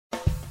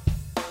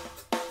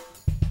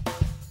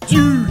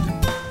Dude,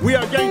 we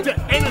are going to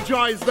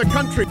energise the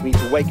country. We need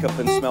to wake up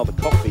and smell the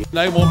coffee.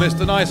 No more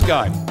Mr. Nice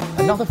Guy.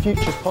 Another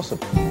future's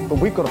possible, but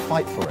we've got to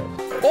fight for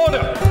it.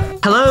 Order!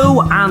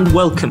 Hello and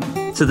welcome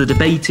to the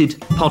Debated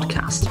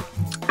podcast.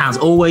 As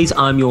always,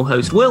 I'm your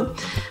host, Will,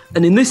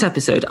 and in this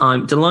episode,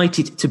 I'm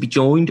delighted to be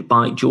joined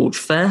by George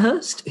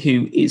Fairhurst,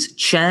 who is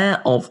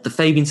chair of the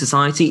Fabian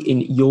Society in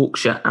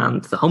Yorkshire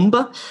and the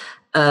Humber,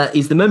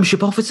 is the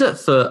membership officer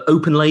for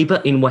Open Labour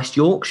in West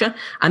Yorkshire,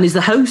 and is the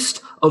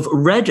host of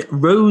Red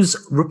Rose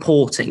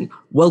Reporting.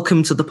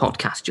 Welcome to the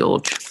podcast,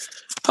 George.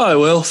 Hi,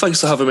 Will. Thanks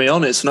for having me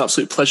on. It's an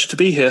absolute pleasure to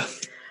be here.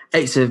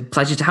 It's a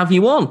pleasure to have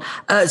you on.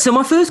 So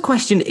my first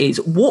question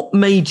is, what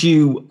made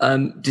you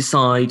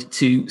decide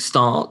to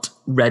start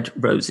Red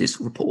Roses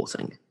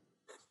Reporting?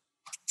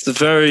 It's a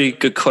very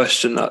good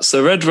question.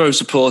 So Red Rose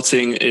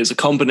Reporting is a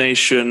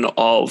combination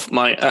of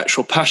my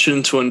actual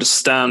passion to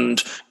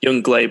understand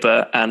young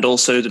labour and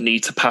also the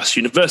need to pass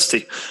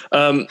university.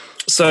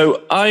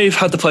 So I've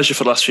had the pleasure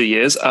for the last few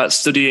years at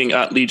studying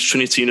at Leeds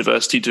Trinity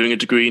University, doing a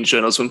degree in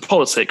journalism and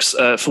politics,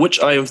 for which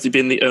I have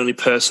been the only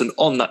person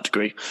on that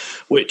degree,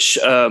 which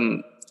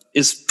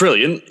is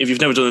brilliant if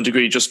you've never done a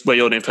degree just where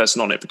you're the only person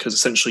on it, because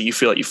essentially you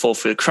feel like you fall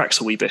through the cracks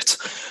a wee bit.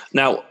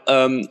 Now,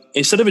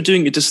 instead of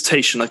doing a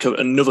dissertation like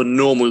another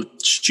normal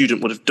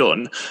student would have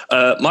done,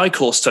 my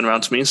course turned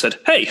around to me and said,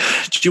 hey,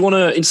 do you want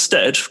to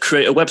instead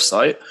create a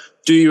website,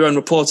 do your own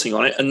reporting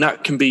on it, and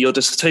that can be your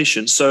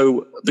dissertation?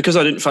 So because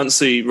I didn't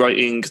fancy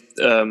writing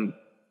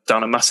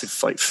down a massive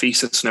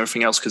thesis and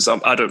everything else, because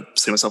I don't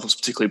see myself as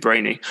particularly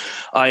brainy,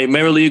 I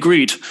merrily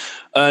agreed,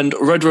 and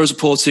Red Rose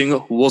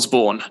Reporting was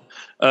born.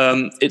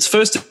 Its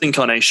first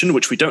incarnation,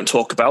 which we don't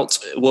talk about,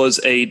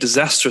 was a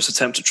disastrous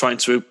attempt at trying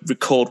to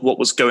record what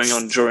was going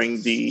on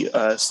during the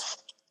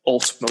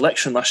autumn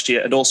election last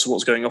year, and also what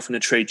was going on in the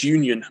trade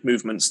union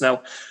movements.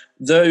 Now,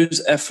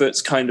 those efforts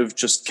kind of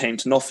just came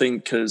to nothing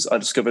because I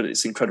discovered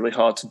it's incredibly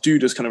hard to do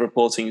this kind of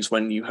reporting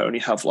when you only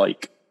have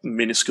like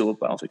minuscule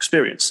amount of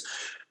experience.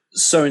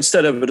 So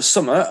instead, over the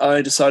summer,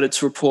 I decided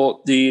to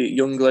report the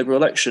Young Labour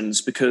elections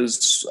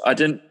because I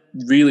didn't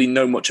really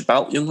know much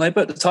about Young Labour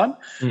at the time.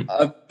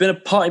 I've been a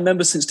party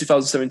member since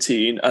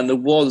 2017, and there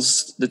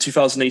was the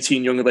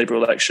 2018 Young Labour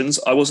elections.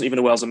 I wasn't even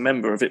aware I was a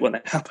member of it when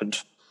it happened.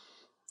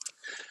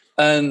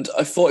 And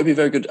I thought it'd be a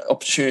very good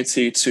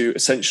opportunity to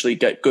essentially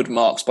get good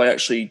marks by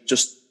actually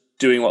just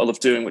doing what I love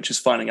doing, which is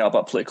finding out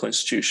about political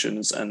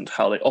institutions and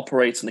how they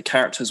operate and the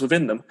characters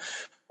within them.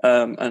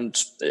 And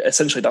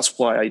essentially that's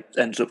why I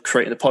ended up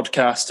creating the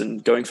podcast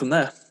and going from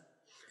there.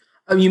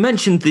 You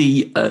mentioned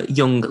the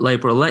Young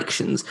Labour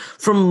elections.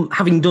 From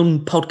having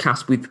done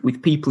podcasts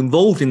with people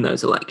involved in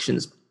those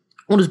elections,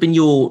 what has been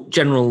your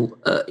general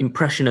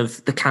impression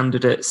of the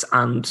candidates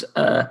and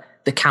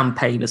the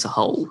campaign as a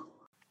whole?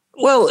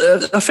 Well,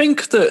 I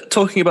think that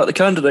talking about the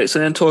candidates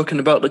and then talking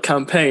about the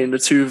campaign are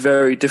two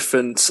very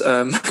different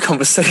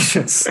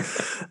conversations.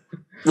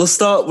 We'll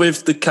start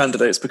with the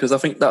candidates because I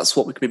think that's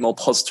what we can be more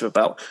positive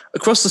about.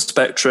 Across the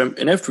spectrum,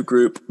 in every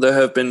group, there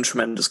have been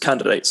tremendous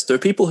candidates. There are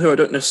people who I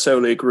don't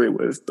necessarily agree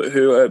with, but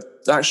who are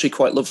actually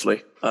quite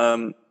lovely.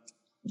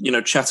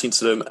 Chatting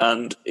to them,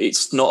 and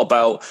it's not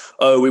about,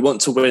 oh, we want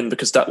to win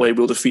because that way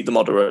we'll defeat the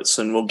moderates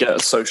and we'll get a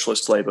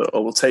socialist Labour,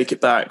 or we'll take it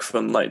back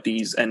from like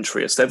these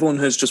entryists. Everyone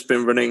has just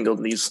been running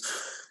on these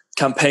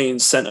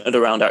campaigns centred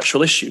around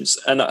actual issues.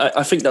 And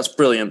I think that's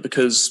brilliant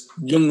because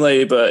Young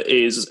Labour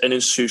is an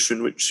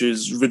institution which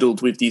is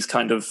riddled with these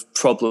kind of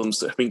problems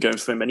that have been going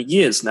for many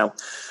years now.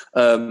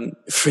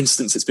 For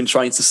instance, it's been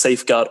trying to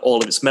safeguard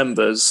all of its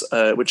members,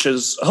 which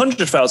is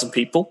 100,000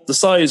 people, the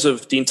size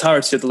of the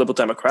entirety of the Liberal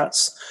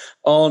Democrats,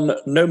 on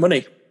no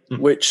money,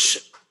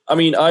 which, I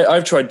mean,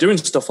 I've tried doing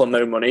stuff on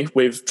no money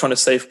with trying to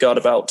safeguard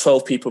about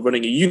 12 people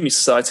running a uni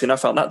society, and I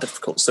found that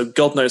difficult. So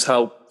God knows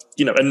how,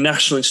 a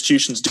national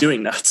institution's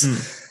doing that.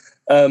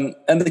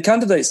 And the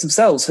candidates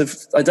themselves have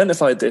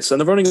identified this,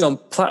 and they're running on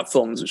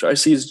platforms, which I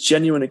see as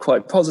genuinely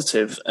quite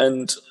positive,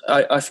 and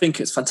I think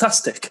it's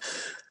fantastic.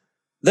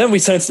 Then we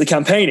turn to the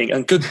campaigning,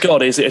 and good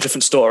God, is it a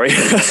different story.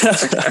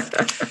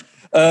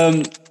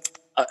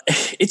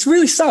 It's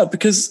really sad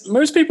because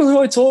most people who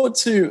I talk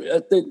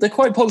to, they're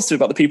quite positive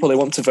about the people they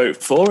want to vote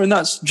for, and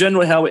that's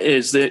generally how it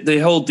is. They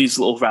hold these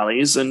little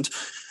rallies, and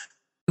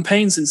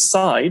campaigns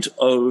inside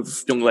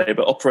of Young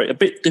Labour operate a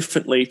bit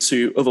differently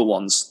to other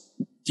ones.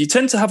 You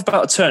tend to have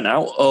about a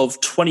turnout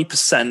of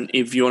 20%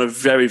 if you're on a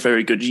very,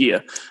 very good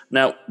year.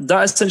 Now,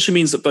 that essentially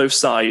means that both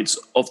sides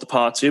of the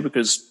party,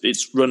 because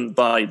it's run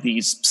by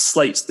these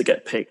slates that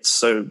get picked.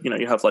 So,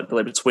 you have like the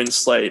Labour Twin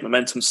slate,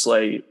 Momentum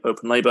slate,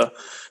 Open Labour.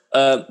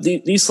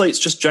 These slates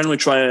just generally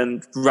try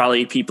and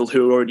rally people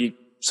who already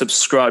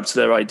subscribe to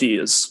their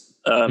ideas.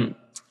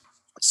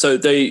 So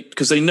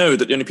because they know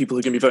that the only people who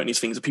are going to be voting these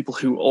things are people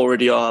who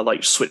already are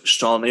like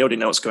switched on. They already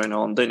know what's going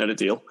on. They know the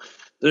deal.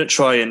 They don't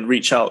try and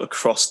reach out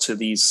across to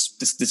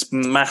this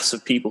mass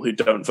of people who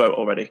don't vote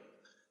already.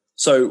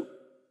 So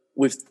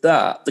with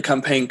that, the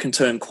campaign can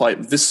turn quite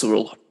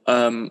visceral.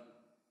 And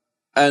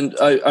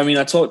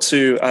I talked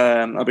to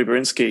Abi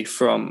Berinsky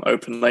from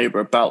Open Labour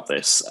about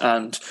this,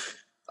 and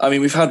I mean,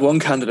 we've had one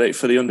candidate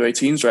for the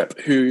under-18s rep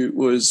who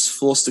was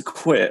forced to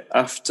quit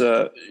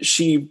after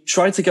she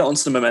tried to get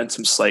onto the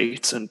Momentum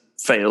slate and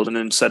failed, and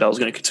then said I was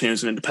going to continue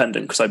as an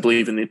independent because I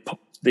believe in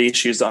the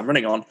issues that I'm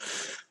running on.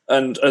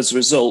 And as a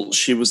result,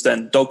 she was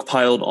then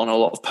dogpiled on a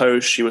lot of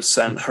posts. She was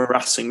sent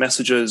harassing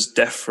messages,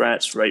 death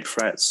threats, rape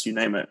threats, you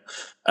name it,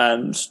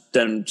 and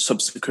then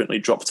subsequently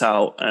dropped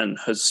out and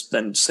has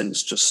then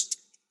since just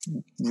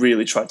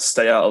really tried to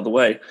stay out of the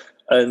way.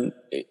 And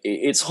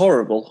it's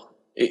horrible.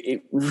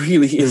 It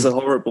really is a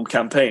horrible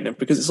campaign, and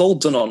because it's all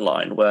done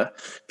online where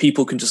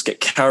people can just get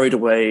carried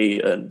away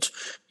and,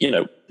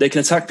 they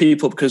can attack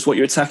people because what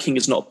you're attacking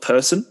is not a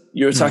person.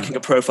 You're attacking a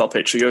profile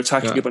picture. You're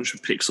attacking a bunch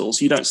of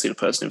pixels. You don't see the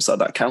person inside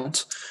that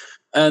account.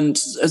 And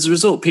as a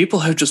result, people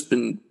have just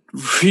been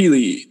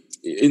really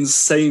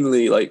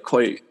insanely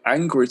quite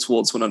angry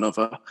towards one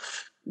another,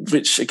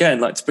 which again,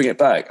 to bring it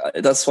back,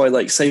 that's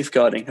why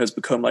safeguarding has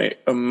become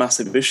a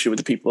massive issue with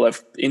the people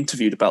I've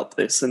interviewed about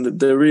this. And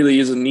there really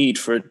is a need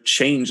for a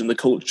change in the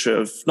culture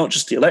of not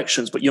just the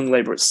elections, but Young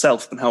Labour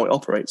itself and how it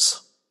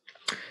operates.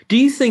 Do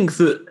you think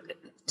that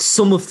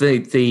some of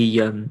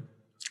the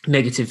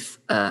negative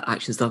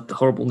actions, the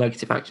horrible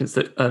negative actions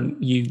that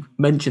you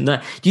mentioned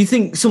there, do you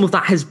think some of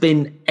that has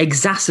been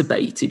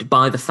exacerbated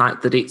by the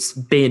fact that it's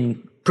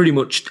been pretty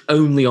much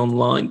only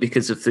online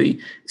because of the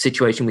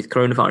situation with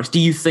coronavirus?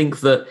 Do you think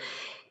that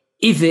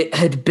if it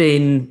had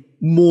been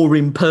more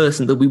in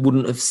person, that we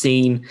wouldn't have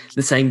seen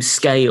the same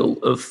scale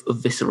of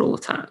visceral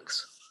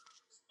attacks?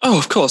 Oh,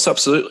 of course,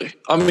 absolutely.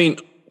 I mean,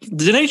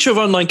 the nature of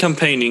online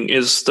campaigning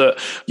is that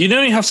you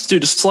only have to do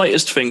the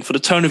slightest thing for the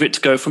tone of it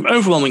to go from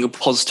overwhelming and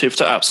positive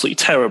to absolutely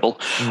terrible.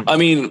 I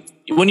mean,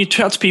 when you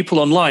chat to people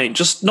online,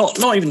 just not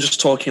even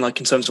just talking in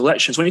terms of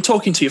elections, when you're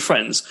talking to your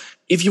friends,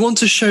 if you want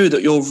to show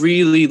that you're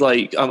really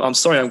I'm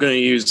sorry, I'm going to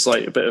use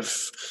a bit of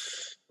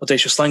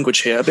audacious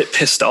language here, a bit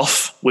pissed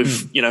off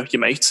with, your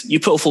mate, you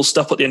put a full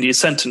stop at the end of your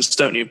sentence,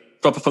 don't you?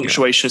 Proper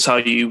punctuation is how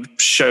you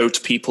show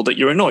to people that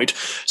you're annoyed.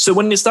 So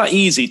when it's that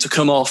easy to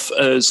come off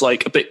as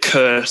a bit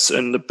curt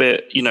and a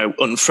bit,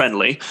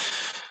 unfriendly,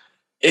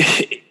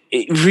 it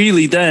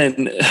really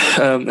then,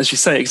 as you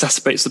say,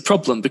 exacerbates the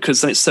problem,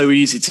 because then it's so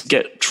easy to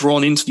get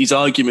drawn into these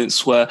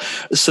arguments where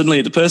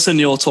suddenly the person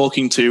you're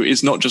talking to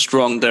is not just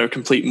wrong, they're a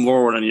complete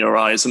moron in your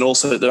eyes, and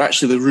also they're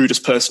actually the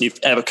rudest person you've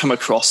ever come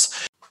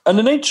across. And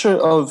the nature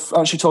of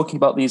actually talking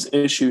about these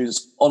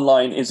issues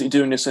online is you're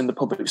doing this in the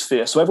public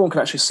sphere, so everyone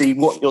can actually see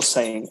what you're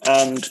saying,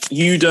 and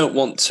you don't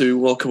want to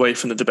walk away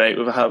from the debate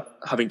without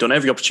having done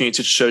every opportunity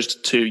to show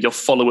to your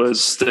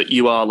followers that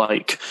you are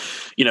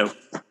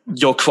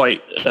you're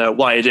quite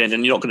wired in,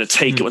 and you're not going to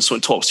take it when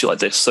someone talks to you like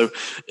this. So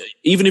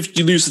even if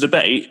you lose the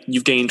debate,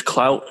 you've gained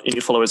clout in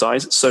your followers'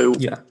 eyes. So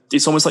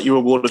it's almost like you're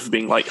rewarded for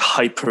being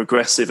hyper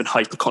aggressive and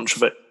hyper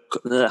confrontational.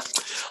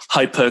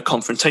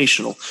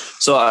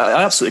 So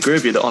I absolutely agree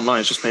with you that online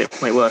has just made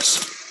it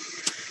worse.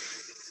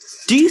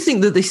 Do you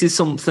think that this is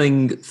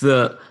something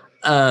that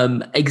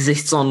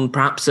exists on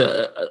perhaps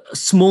a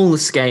smaller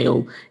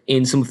scale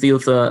in some of the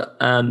other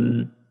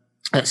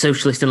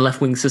socialist and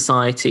left-wing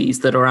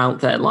societies that are out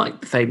there, like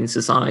the Fabian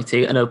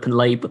Society and Open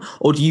Labour?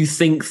 Or do you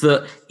think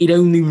that it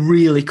only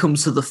really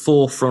comes to the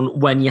forefront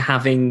when you're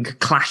having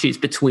clashes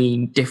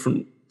between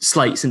different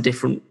slates and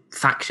different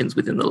factions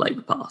within the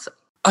Labour Party?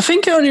 I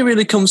think it only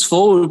really comes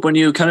forward when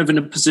you're kind of in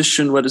a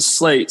position where there's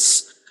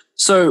slates.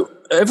 So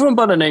everyone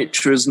by their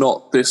nature is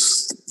not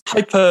this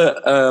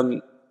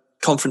hyper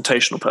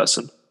confrontational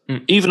person.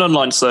 Even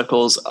online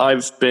circles,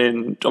 I've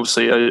been,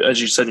 obviously,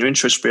 as you said in your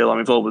intro spiel, I'm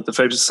involved with the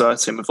Fabian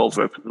Society, I'm involved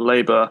with Open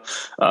Labour,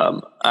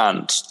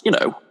 and,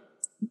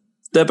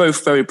 they're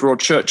both very broad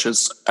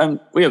churches, and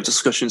we have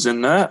discussions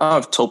in there.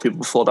 I've told people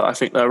before that I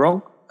think they're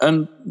wrong,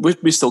 and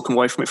we still come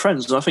away from it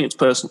friends, and I think it's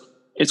personal.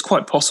 It's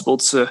quite possible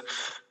to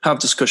have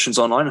discussions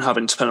online and have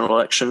internal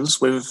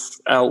elections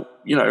without,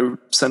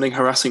 sending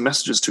harassing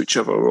messages to each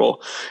other or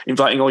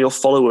inviting all your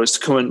followers to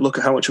come and look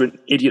at how much of an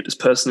idiot this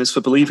person is for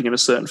believing in a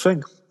certain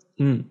thing.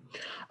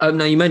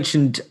 Now, you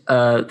mentioned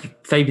the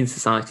Fabian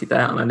Society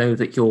there, and I know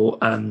that you're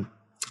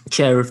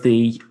chair of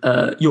the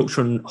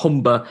Yorkshire and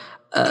Humber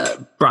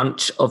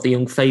branch of the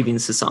Young Fabian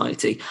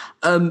Society.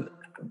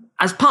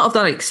 As part of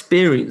that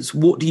experience,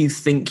 what do you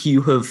think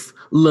you have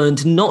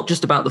learned, not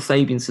just about the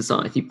Fabian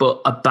Society,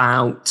 but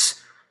about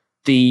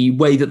the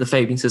way that the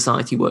Fabian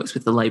Society works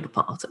with the Labour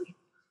Party?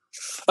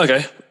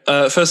 Okay.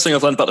 First thing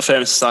I've learned about the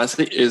Fabian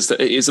Society is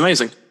that it is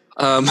amazing.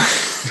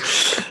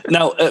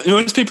 Now,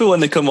 most people, when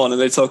they come on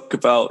and they talk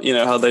about,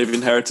 how they've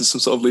inherited some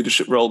sort of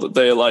leadership role, that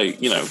they're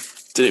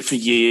did it for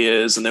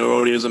years and they were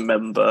already as a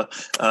member.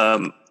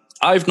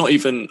 I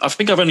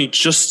think I've only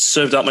just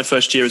served out my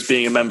first year as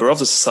being a member of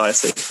the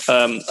society.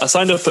 I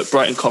signed up at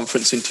Brighton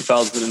Conference in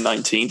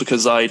 2019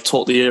 because I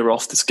taught the ear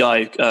off this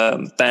guy,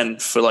 Ben,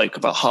 for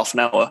about half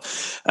an hour.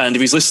 And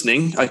if he's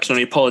listening, I can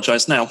only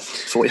apologise now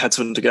for what he had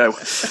to undergo.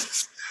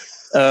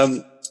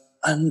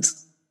 And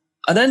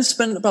I then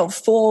spent about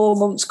 4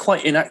 months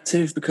quite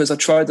inactive because I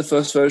tried the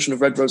first version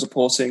of Red Rose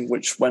Reporting,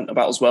 which went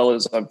about as well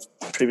as I've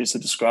previously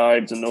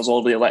described, and there was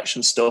all the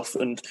election stuff.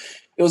 And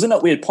it was in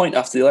that weird point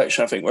after the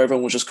election, I think, where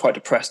everyone was just quite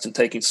depressed and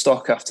taking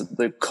stock after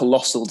the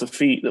colossal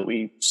defeat that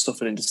we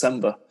suffered in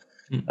December.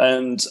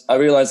 And I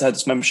realised I had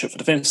this membership for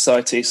the Film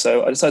Society,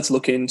 so I decided to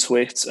look into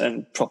it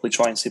and properly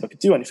try and see if I could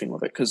do anything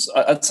with it. Because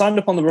I'd signed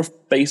up on the rough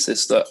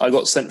basis that I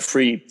got sent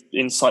free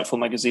insightful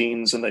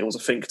magazines and that it was a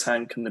think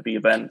tank and there'd be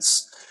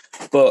events.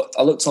 But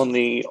I looked on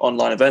the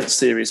online events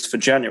series for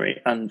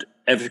January and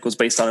everything was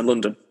based down in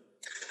London.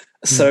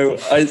 So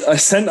I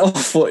sent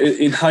off what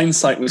in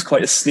hindsight was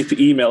quite a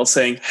snippy email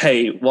saying,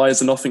 hey, why is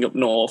there nothing up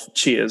north?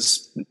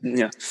 Cheers.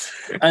 Yeah.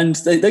 And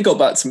they got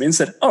back to me and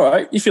said, all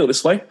right, you feel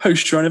this way,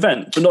 host your own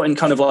event, but not in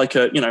kind of like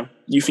a,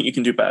 you think you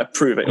can do better,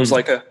 prove it. It was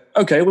like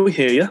okay, we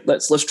hear you.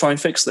 Let's try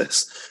and fix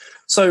this.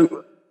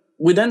 So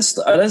I then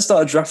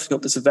started drafting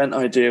up this event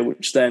idea,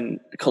 which then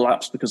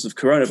collapsed because of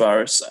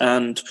coronavirus.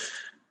 And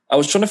I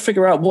was trying to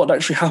figure out what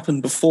actually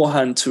happened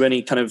beforehand to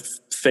any kind of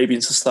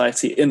Fabian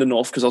Society in the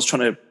north, because I was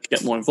trying to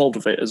get more involved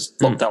with it as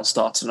lockdown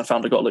started, and I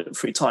found I got a little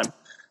free time.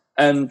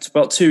 And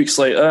about 2 weeks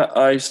later,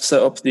 I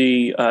set up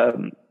the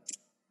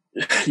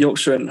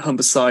Yorkshire and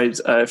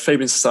Humberside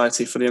Fabian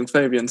Society for the Young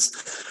Fabians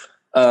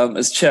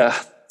as chair.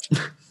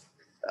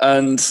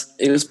 And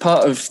it was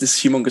part of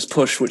this humongous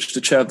push, which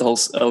the chair of the whole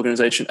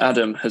organisation,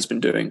 Adam, has been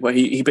doing, where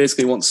he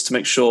basically wants to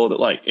make sure that,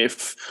 like,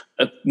 if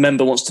a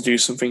member wants to do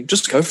something,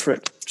 just go for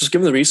it. Just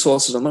give them the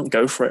resources and let them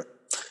go for it.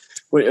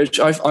 Which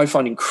I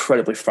find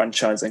incredibly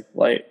franchising.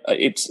 Like,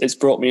 it's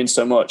brought me in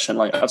so much, and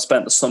like I've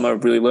spent the summer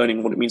really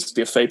learning what it means to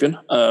be a Fabian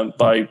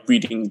by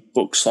reading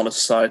books on a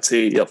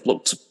society. I've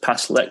looked at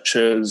past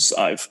lectures.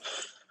 I've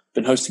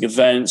been hosting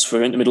events.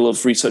 We're in the middle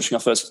of researching our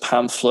first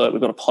pamphlet.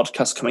 We've got a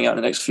podcast coming out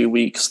in the next few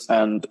weeks,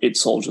 and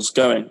it's all just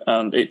going.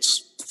 And it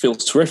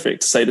feels terrific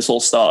to say this all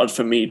started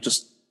from me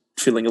just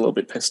feeling a little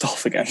bit pissed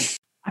off again.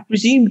 I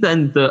presume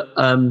then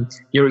that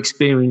your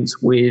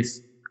experience with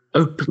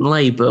Open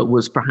Labour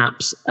was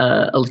perhaps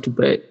a little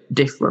bit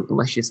different,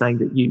 unless you're saying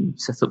that you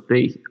set up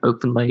the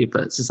Open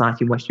Labour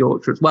Society in West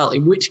Yorkshire as well,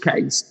 in which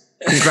case,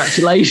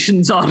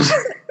 congratulations on...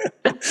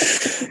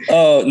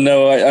 Oh,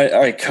 no,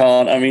 I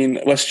can't. I mean,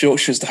 West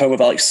Yorkshire is the home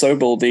of Alex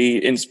Sobel,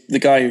 the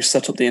guy who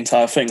set up the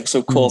entire thing, so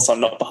of course I'm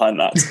not behind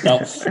that.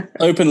 Now,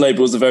 Open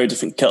Labour was a very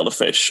different kettle of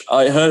fish.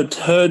 I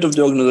heard of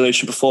the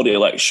organisation before the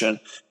election,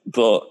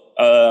 but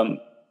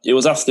it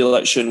was after the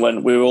election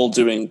when we were all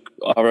doing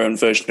our own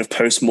version of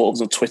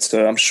post-mortems on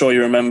Twitter. I'm sure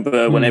you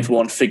remember when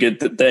everyone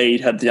figured that they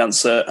had the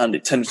answer, and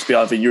it tended to be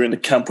either you're in the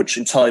camp which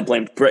entirely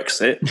blamed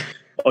Brexit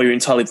or you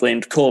entirely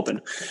blamed Corbyn.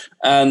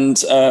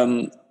 And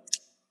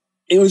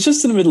it was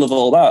just in the middle of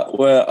all that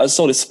where I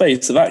saw this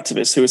space of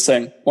activists who were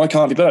saying, why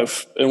can't it be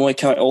both? And why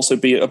can't it also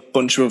be a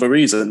bunch of other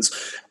reasons?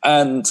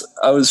 And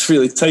I was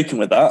really taken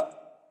with that.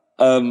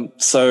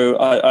 So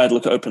I had a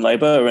look at Open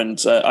Labour,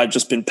 and I'd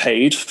just been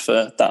paid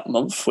for that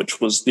month, which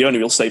was the only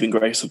real saving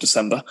grace of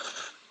December.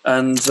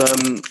 And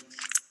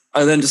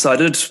I then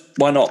decided,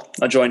 why not?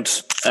 I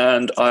joined.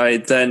 And I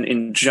then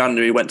in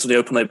January went to the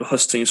Open Labour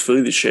hustings for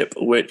leadership,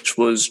 which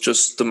was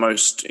just the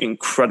most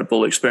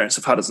incredible experience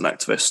I've had as an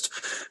activist.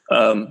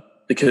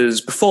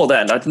 Because before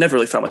then, I'd never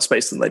really found my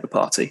space in the Labour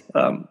Party.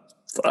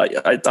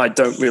 I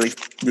don't really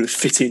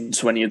fit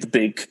into any of the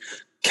big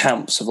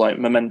camps of like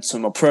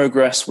momentum or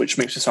progress, which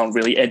makes me sound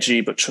really edgy,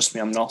 but trust me,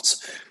 I'm not.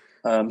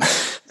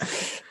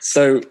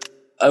 So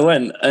I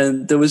went,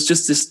 and there was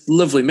just this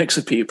lovely mix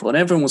of people, and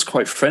everyone was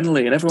quite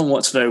friendly, and everyone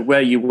wanted to know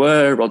where you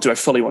were, or do I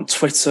follow you on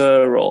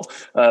Twitter, or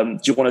do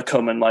you want to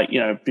come and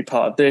be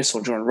part of this,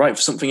 or do you want to write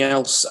for something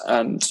else?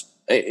 And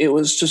it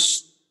was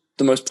just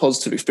the most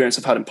positive experience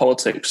I've had in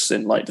politics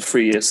in like the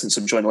 3 years since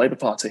I've joined the Labour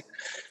Party.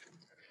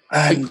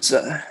 And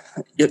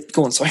yeah,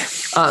 go on, sorry.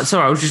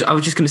 Sorry, I was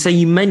just going to say,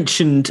 you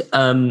mentioned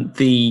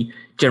the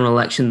general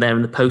election there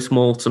and the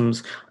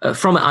post-mortems.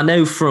 From it, I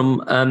know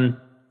from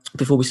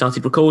before we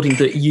started recording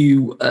that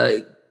you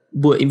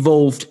were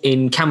involved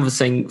in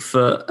canvassing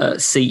for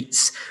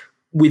seats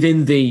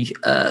within the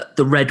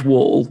Red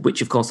Wall,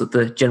 which of course at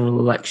the general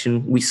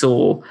election we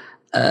saw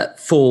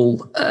fall,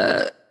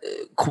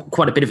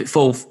 quite a bit of it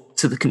fall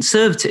to the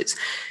Conservatives.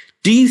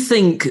 Do you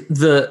think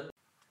that,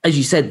 as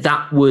you said,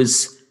 that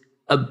was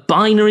a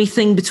binary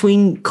thing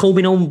between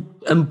Corbyn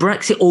and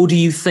Brexit, or do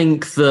you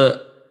think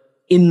that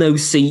in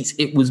those seats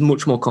it was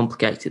much more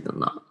complicated than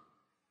that?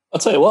 I'll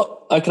tell you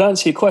what, I can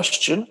answer your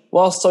question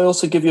whilst I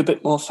also give you a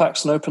bit more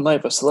facts on Open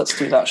Labour, so let's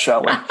do that,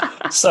 shall we?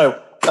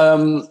 So,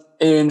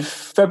 in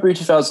February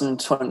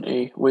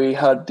 2020, we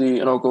had the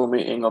inaugural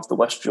meeting of the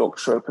West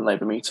Yorkshire Open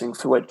Labour meeting,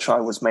 for which I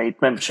was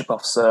made membership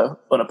officer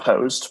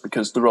unopposed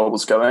because the role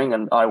was going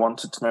and I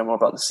wanted to know more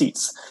about the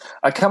seats.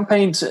 I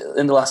campaigned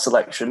in the last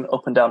election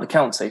up and down the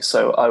county,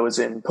 so I was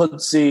in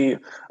Pudsey,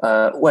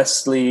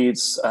 West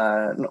Leeds,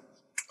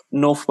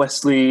 North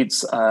West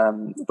Leeds,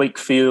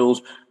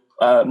 Wakefield,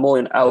 Morley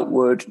and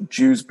Outwood,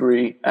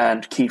 Dewsbury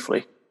and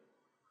Keighley.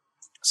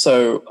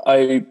 So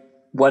I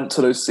went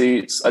to those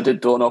seats, I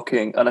did door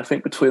knocking, and I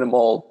think between them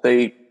all,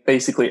 they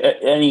basically,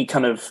 any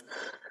kind of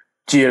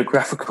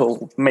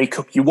geographical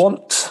makeup you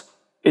want,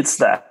 it's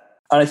there.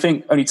 And I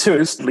think only two,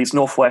 at least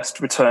North West,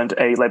 returned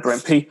a Labour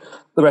MP.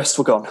 The rest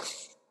were gone.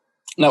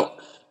 Now,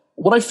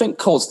 what I think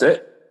caused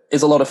it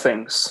is a lot of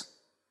things.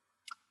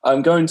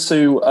 I'm going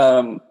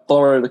to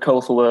borrow the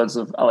colourful words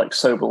of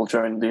Alex Sobel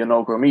during the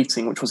inaugural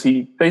meeting, which was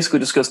he basically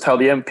discussed how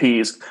the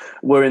MPs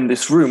were in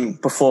this room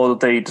before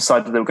they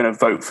decided they were going to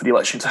vote for the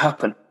election to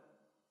happen.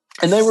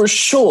 And they were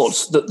assured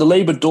that the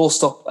Labour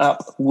doorstop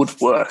app would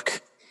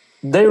work.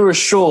 They were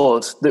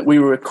assured that we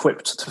were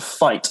equipped to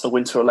fight a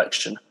winter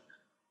election.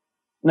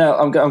 Now,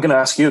 I'm going to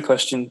ask you a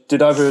question.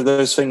 Did either of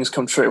those things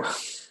come true?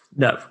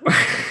 No.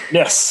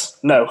 Yes,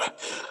 no.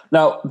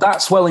 Now,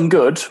 that's well and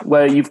good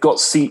where you've got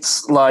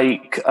seats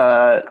like,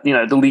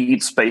 the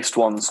Leeds-based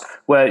ones,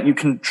 where you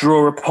can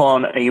draw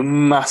upon a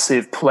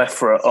massive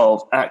plethora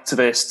of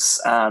activists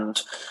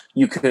and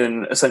you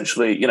can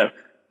essentially,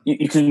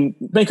 you can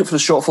make up for the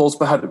shortfalls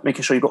by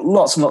making sure you've got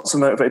lots and lots of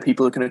motivated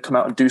people who are going to come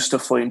out and do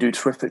stuff for you and do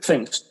terrific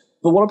things.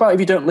 But what about if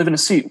you don't live in a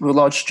seat with a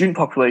large student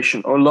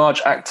population or a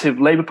large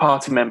active Labour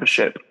Party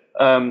membership?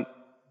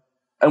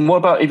 And what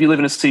about if you live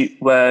in a seat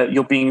where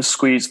you're being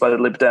squeezed by the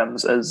Lib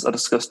Dems, as I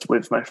discussed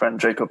with my friend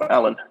Jacob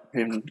Allen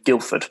in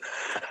Guildford?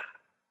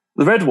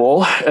 The Red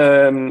Wall,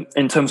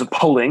 in terms of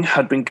polling,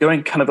 had been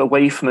going kind of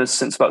away from us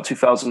since about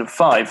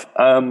 2005,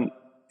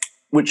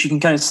 which you can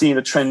kind of see in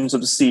the trends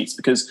of the seats,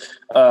 because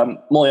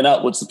Molly and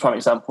Atwood's the prime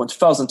example. In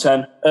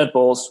 2010, Ed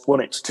Balls won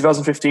it.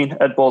 2015,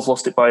 Ed Balls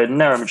lost it by a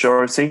narrow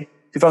majority.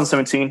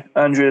 2017,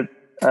 Andrea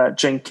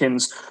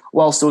Jenkins,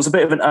 whilst there was a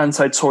bit of an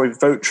anti-Tory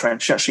vote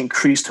trend, she actually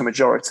increased her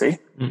majority.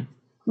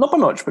 Not by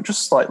much, but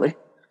just slightly.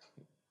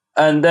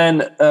 And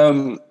then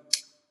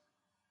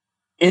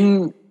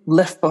in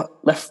Left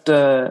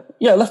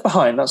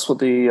Behind, that's what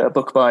the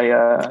book by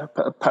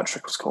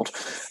Patrick was called.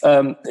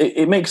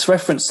 It makes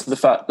reference to the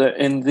fact that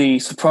in the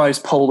surprise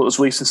poll that was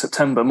released in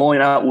September,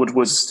 Maureen Atwood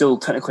was still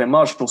technically a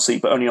marginal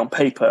seat, but only on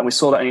paper. And we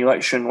saw that in the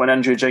election when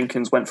Andrea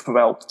Jenkins went from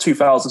about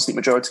 2,000 seat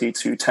majority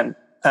to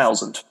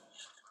 10,000.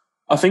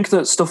 I think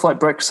that stuff like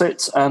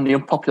Brexit and the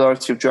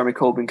unpopularity of Jeremy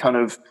Corbyn kind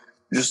of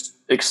just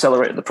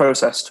accelerated the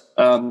process.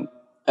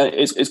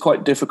 It's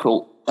quite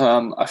difficult,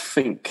 I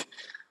think,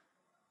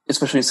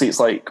 especially in seats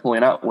like Molly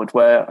and Atwood,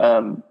 where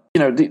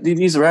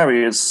these are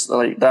areas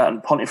like that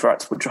and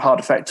Pontefract which are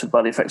hard affected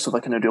by the effects of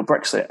like a no-deal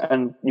Brexit.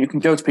 And you can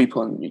go to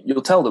people and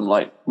you'll tell them,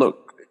 like,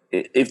 look,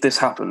 if this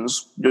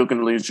happens, you're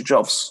going to lose your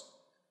jobs.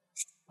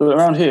 But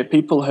around here,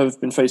 people have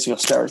been facing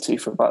austerity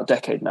for about a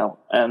decade now,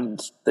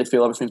 and they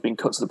feel everything's been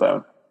cut to the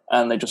bone.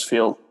 And they just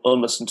feel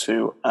unlistened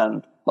to,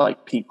 and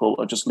like people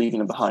are just leaving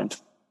them behind. I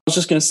was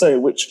just going to say,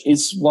 which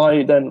is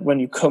why then when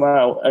you come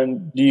out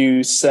and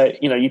you say,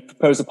 you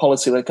propose a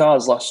policy like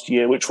ours last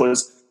year, which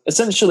was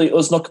essentially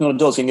us knocking on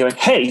doors and going,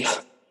 hey,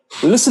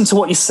 we listened to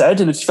what you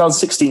said in the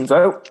 2016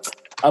 vote,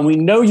 and we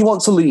know you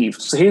want to leave.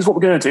 So here's what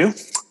we're going to do.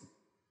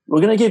 We're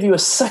going to give you a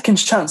second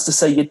chance to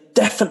say you're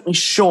definitely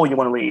sure you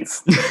want to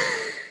leave.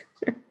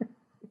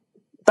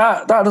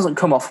 That doesn't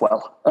come off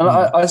well. And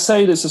I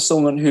say this as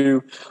someone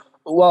who,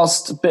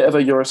 whilst a bit of a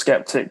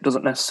Eurosceptic,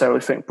 doesn't necessarily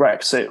think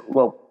Brexit,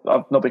 well,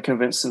 I've not been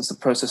convinced since the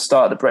process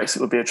started that Brexit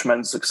would be a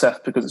tremendous success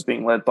because it's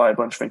being led by a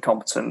bunch of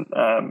incompetent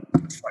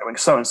right-wing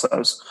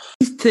so-and-sos.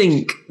 Do you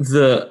think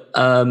that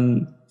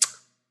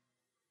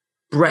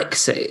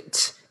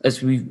Brexit,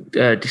 as we've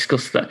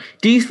discussed that,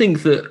 do you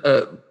think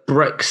that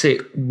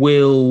Brexit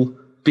will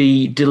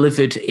be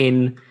delivered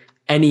in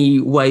any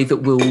way that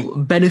will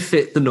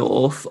benefit the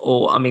North?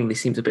 Or, I mean, this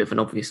seems a bit of an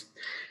obvious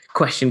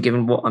question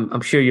given what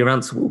I'm sure your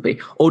answer will be.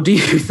 Or do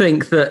you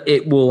think that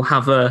it will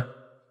have a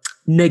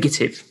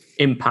negative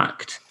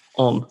impact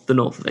on the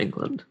North of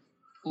England?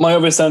 My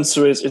obvious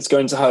answer is it's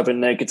going to have a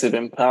negative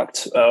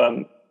impact.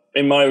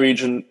 In my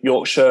region,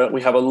 Yorkshire,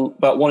 we have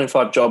about 1 in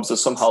 5 jobs are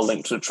somehow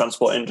linked to the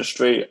transport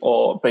industry,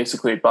 or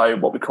basically by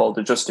what we call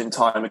the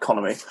just-in-time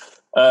economy.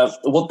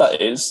 What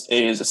that is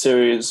a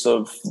series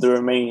of the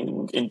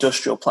remaining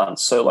industrial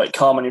plants, so like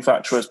car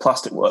manufacturers,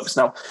 plastic works.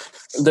 Now,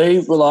 they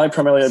rely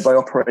primarily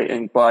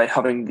by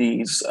having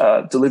these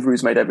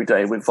deliveries made every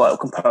day with vital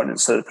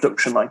components so the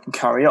production line can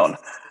carry on.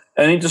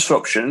 Any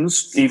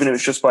disruptions, even if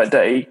it's just by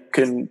day,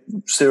 can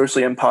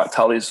seriously impact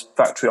how these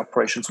factory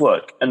operations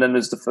work. And then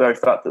there's the very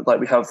fact that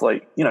we have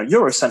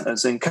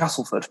Eurocentres in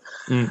Castleford.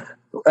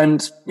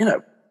 And,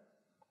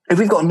 if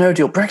we've got a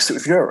no-deal Brexit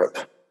with Europe,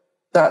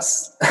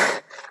 that's...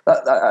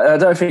 I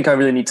don't think I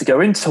really need to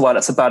go into why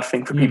that's a bad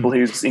thing for people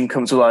whose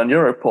incomes rely on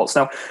Euroports.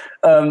 Now,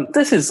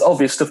 this is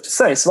obvious stuff to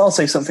say, so I'll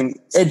say something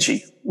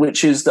edgy,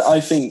 which is that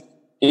I think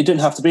it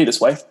didn't have to be this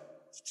way.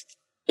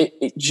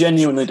 It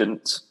genuinely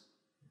didn't.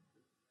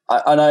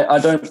 I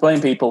don't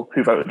blame people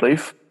who voted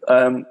leave,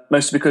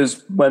 mostly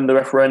because when the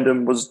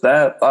referendum was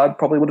there, I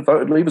probably would have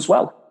voted leave as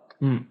well.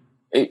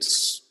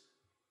 It's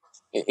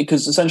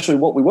because essentially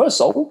what we were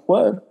sold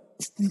were,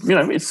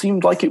 it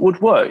seemed like it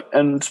would work.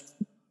 And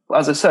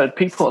as I said,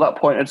 people at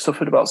that point had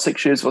suffered about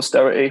 6 years of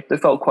austerity. They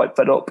felt quite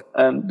fed up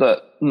and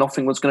that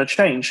nothing was going to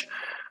change.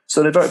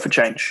 So they voted for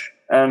change.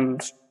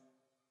 And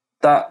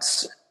that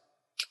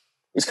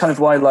is kind of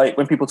why,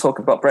 when people talk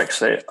about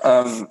Brexit,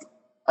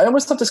 I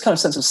almost have this kind of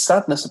sense of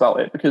sadness about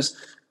it because,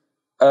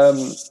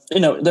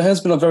 there has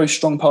been a very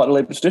strong part of the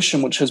Labour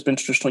tradition which has been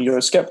traditional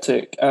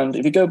Eurosceptic. And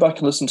if you go back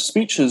and listen to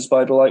speeches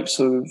by the likes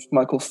of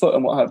Michael Foot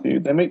and what have you,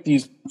 they make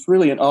these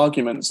brilliant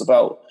arguments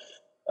about,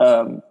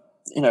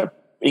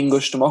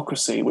 English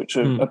democracy, which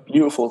are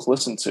beautiful to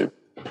listen to.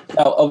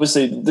 Now,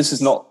 obviously, this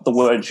is not the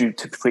word you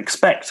typically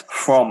expect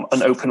from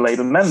an open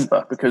Labour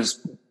member because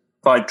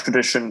by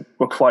tradition,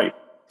 we're quite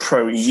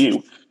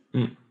pro-EU.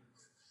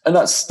 And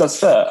that's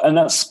fair. And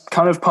that's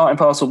kind of part and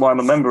parcel why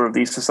I'm a member of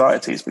these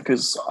societies,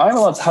 because I'm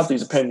allowed to have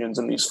these opinions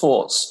and these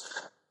thoughts.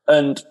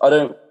 And I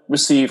don't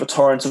receive a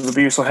torrent of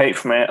abuse or hate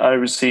from it. I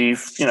receive,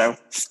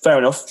 fair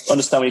enough,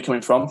 understand where you're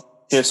coming from.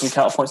 Here's some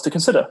counterpoints to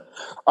consider.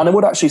 And I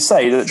would actually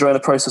say that during the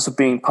process of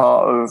being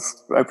part of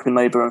Open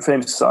Labour and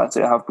Famous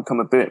Society, I have become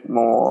a bit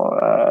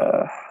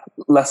more,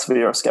 less of a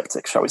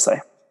Eurosceptic, shall we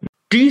say.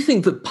 Do you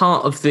think that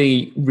part of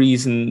the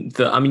reason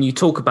that, you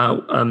talk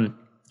about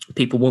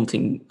people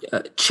wanting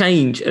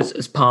change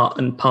as part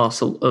and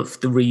parcel of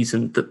the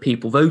reason that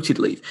people voted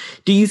Leave.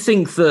 Do you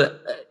think that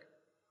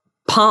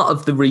part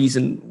of the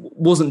reason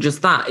wasn't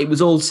just that, it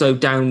was also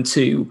down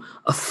to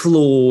a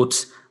flawed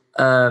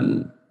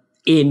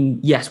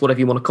whatever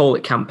you want to call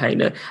it,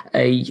 campaign,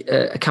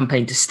 a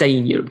campaign to stay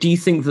in Europe? Do you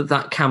think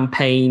that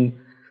campaign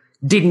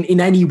didn't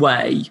in any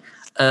way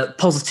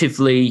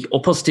positively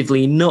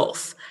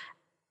enough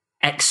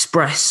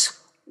express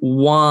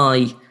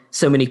why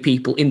so many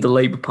people in the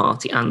Labour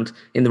Party and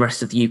in the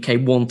rest of the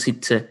UK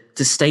wanted to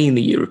stay in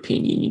the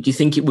European Union? Do you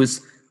think it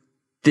was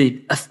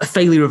a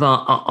failure of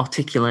our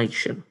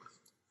articulation?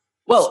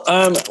 Well,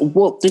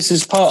 what this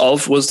is part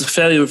of was the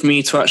failure of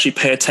me to actually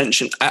pay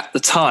attention at the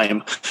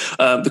time,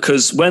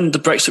 because when the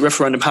Brexit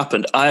referendum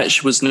happened, I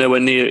actually was nowhere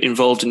near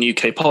involved in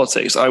UK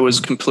politics. I was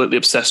completely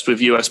obsessed with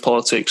US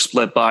politics,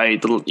 led by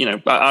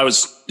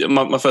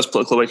my first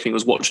political awakening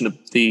was watching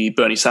the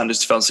Bernie Sanders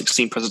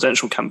 2016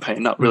 presidential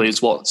campaign. That really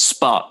is what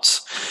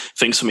sparked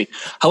things for me.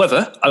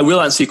 However, I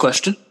will answer your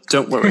question.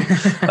 Don't worry.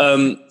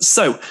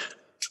 So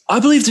I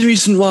believe the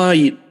reason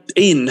why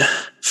IN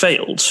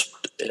failed,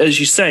 as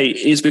you say,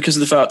 is because of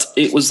the fact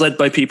it was led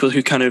by people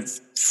who kind of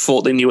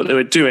thought they knew what they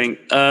were doing.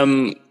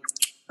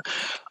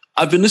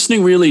 I've been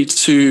listening really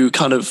to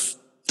kind of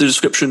the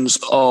descriptions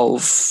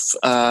of,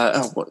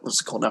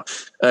 what's it called now?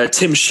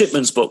 Tim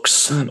Shipman's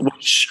books,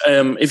 which,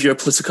 if you're a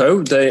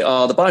Politico, they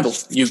are the Bible.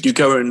 You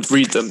go and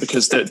read them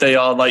because they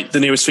are like the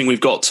nearest thing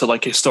we've got to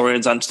like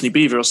historians Anthony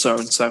Beevor or so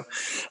and so.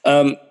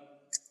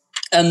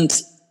 And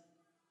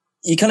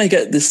you kind of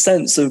get this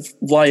sense of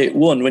why it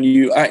won when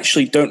you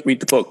actually don't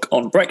read the book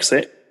on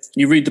Brexit.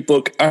 You read the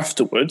book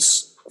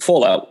afterwards,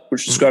 Fallout,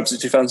 which describes the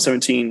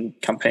 2017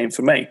 campaign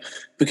for May,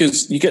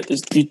 because you get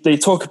this. They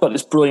talk about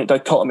this brilliant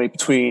dichotomy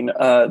between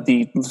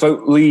the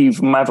vote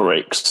Leave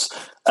mavericks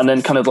and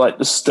then kind of like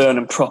the stern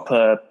and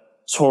proper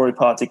Tory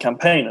party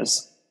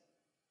campaigners.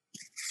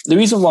 The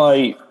reason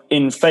why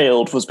IN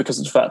failed was because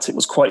of the fact it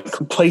was quite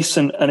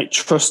complacent and it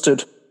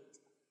trusted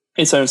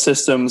its own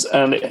systems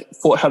and it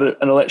thought it had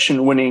an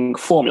election-winning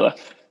formula.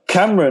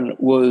 Cameron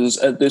was,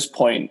 at this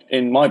point,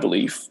 in my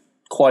belief,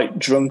 quite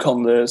drunk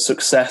on the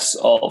success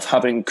of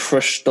having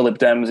crushed the Lib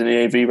Dems in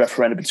the AV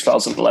referendum in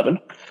 2011.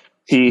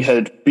 He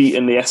had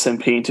beaten the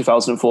SNP in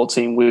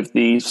 2014 with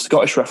the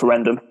Scottish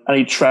referendum, and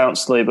he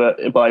trounced Labour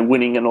by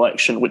winning an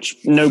election which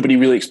nobody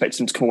really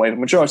expected him to come away with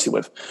a majority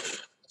with.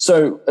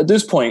 So at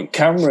this point,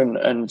 Cameron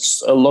and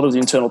a lot of the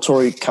internal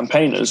Tory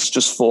campaigners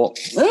just thought,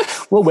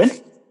 we'll win.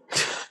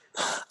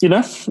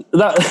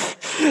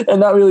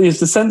 That really is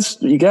the sense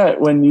that you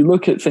get when you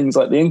look at things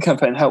like the IN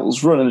campaign, how it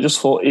was run, and I just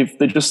thought if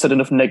they just said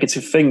enough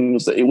negative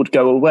things that it would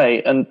go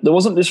away. And there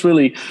wasn't this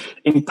really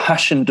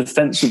impassioned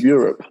defense of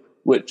Europe,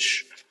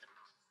 which,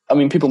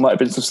 people might have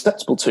been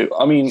susceptible to.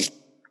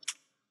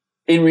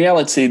 In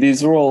reality,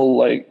 these are all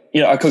like,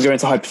 I could go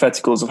into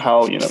hypotheticals of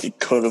how, he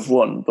could have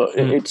won, but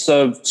it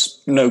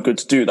serves no good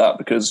to do that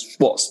because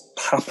what's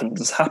happened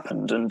has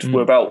happened. And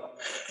we're about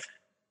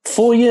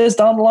 4 years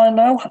down the line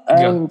now.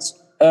 And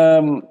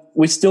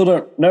we still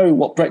don't know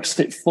what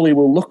Brexit fully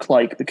will look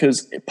like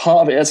because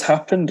part of it has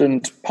happened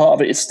and part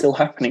of it is still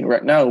happening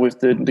right now with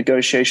the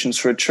negotiations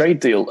for a trade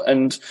deal.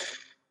 And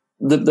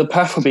the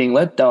path we're being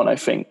led down, I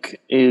think,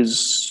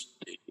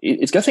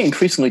 it's getting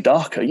increasingly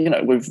darker.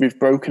 We've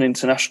broken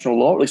international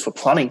law, at least we're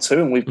planning to,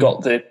 and we've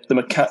got the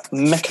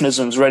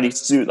mechanisms ready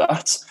to do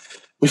that.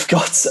 We've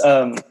got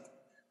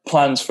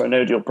plans for a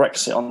no-deal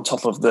Brexit on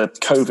top of the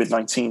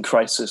COVID-19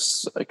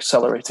 crisis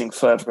accelerating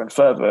further and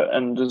further,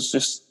 and there's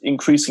this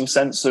increasing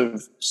sense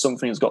of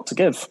something's got to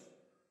give.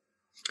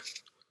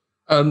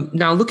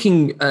 Now,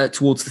 looking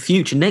towards the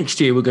future,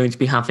 next year we're going to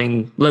be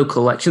having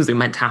local elections. They're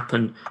meant to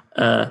happen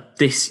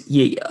this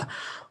year.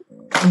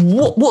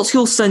 What's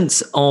your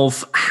sense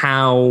of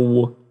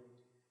how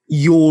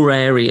your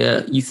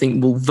area you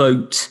think will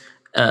vote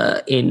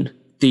in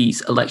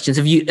these elections?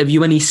 Have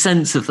you any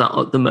sense of that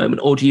at the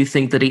moment, or do you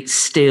think that it's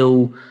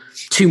still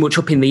too much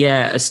up in the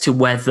air as to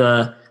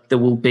whether there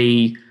will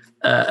be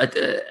a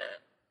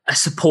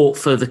support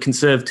for the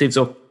Conservatives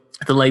or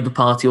the Labour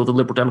Party or the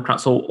Liberal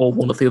Democrats or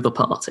one of the other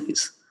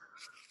parties?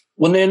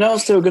 When they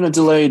announced they were going to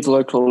delay the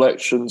local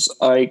elections,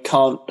 I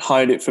can't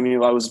hide it from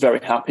you. I was very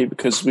happy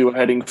because we were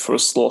heading for a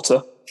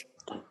slaughter.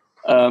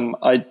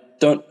 It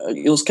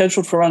was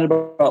scheduled for around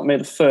about May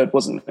the 3rd,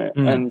 wasn't it?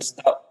 And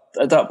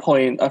at that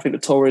point, I think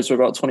the Tories were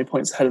about 20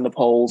 points ahead in the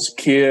polls.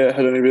 Keir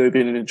had only really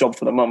been in a job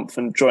for the month,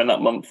 and during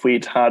that month,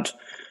 we'd had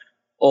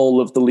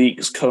all of the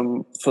leaks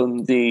come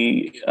from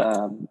the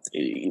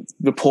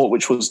report,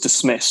 which was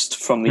dismissed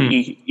from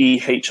the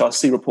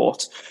EHRC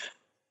report.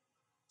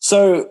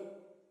 So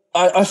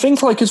I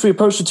think, like, as we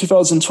approach the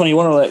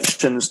 2021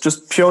 elections,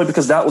 just purely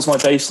because that was my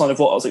baseline of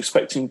what I was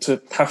expecting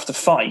to have to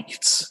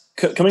fight,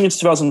 coming into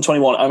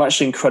 2021, I'm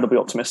actually incredibly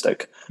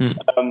optimistic.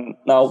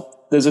 Now,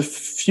 there's a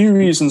few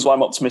reasons why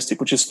I'm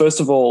optimistic, which is, first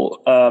of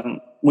all,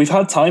 we've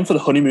had time for the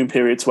honeymoon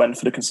period to end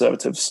for the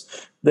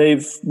Conservatives.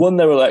 They've won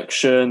their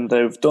election.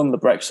 They've done the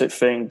Brexit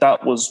thing.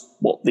 That was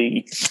what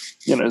the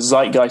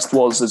zeitgeist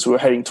was as we were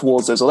heading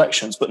towards those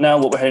elections. But now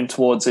what we're heading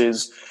towards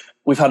is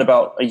we've had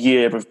about a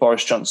year of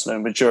Boris Johnson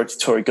and majority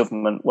Tory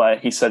government where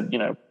he said,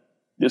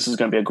 this is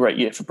going to be a great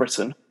year for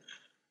Britain.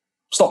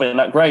 It's not been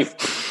that great.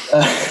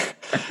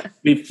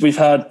 We've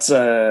had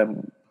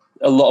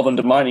a lot of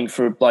undermining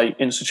for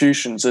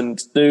institutions,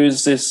 and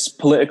there's this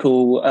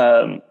political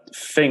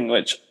thing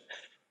which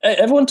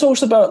everyone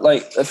talks about,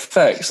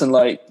 effects and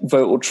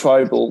voter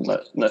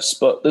tribalness,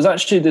 but there's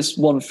actually this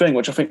one thing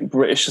which I think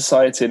British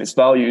society and its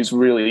values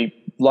really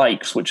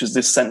likes, which is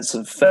this sense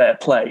of fair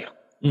play.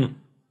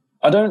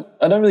 I don't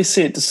really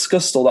see it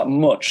discussed all that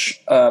much,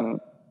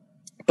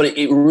 but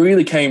it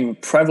really came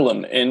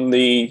prevalent in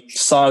the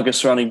saga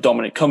surrounding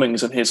Dominic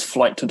Cummings and his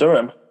flight to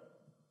Durham.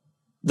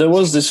 There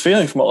was this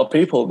feeling from a lot of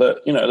people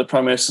that, the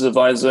Prime Minister's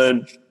advisor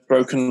had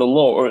broken the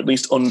law, or at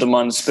least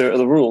undermined the spirit of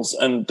the rules.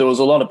 And there was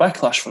a lot of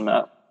backlash from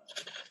that.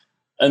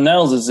 And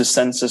now there's this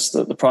census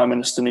that the Prime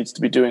Minister needs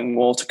to be doing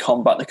more to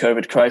combat the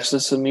COVID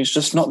crisis, and he's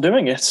just not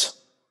doing it.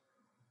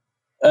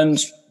 And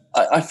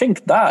I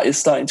think that is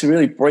starting to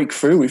really break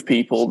through with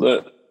people,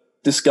 that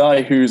this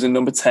guy who's in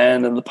number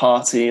 10 and the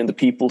party and the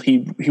people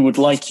he would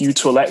like you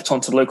to elect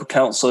onto the local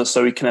council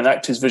so he can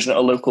enact his vision at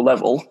a local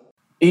level,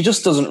 he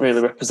just doesn't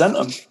really represent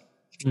them.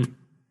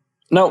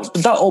 Now,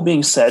 that all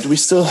being said, we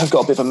still have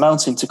got a bit of a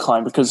mountain to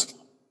climb, because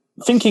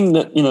thinking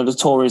that, the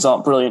Tories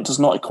aren't brilliant does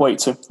not equate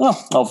to,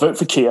 I'll vote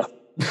for Keir.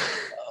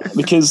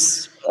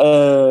 Because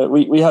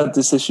we had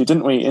this issue,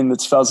 didn't we, in the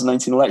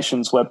 2019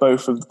 elections, where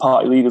both of the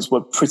party leaders were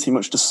pretty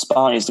much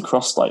despised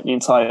across the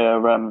entire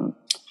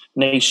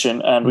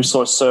nation, and we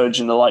saw a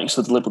surge in the likes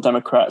of the Liberal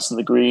Democrats and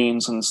the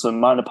Greens and some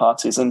minor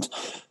parties. And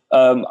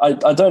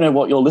I don't know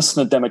what your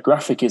listener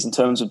demographic is in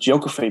terms of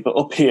geography, but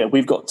up here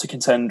we've got to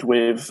contend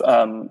with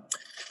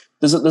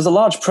there's a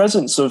large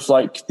presence of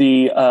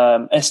the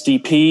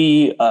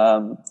SDP,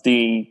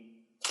 the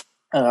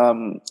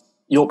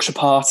Yorkshire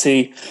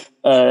Party.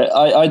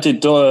 I did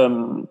door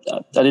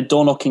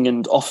knocking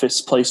and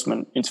office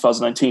placement in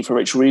 2019 for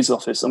Rachel Reeves'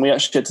 office, and we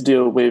actually had to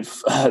deal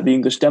with the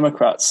English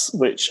Democrats,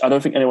 which I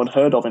don't think anyone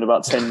heard of in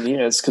about 10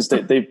 years, because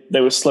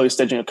they were slowly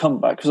staging a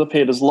comeback. Because up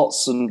here there's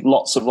lots and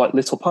lots of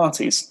little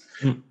parties,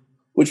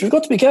 which we've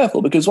got to be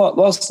careful, because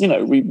whilst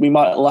we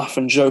might laugh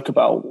and joke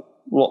about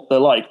what they're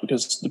like,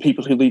 because the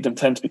people who lead them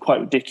tend to be quite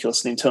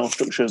ridiculous and the internal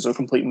structures are a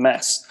complete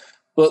mess,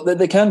 but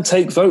they can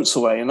take votes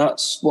away, and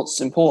that's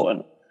what's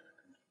important.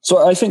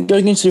 So I think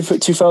going into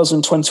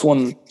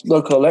 2021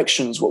 local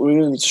elections, what we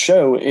really need to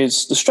show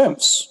is the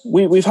strengths.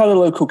 We've had a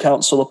local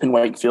council up in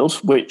Wakefield,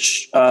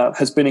 which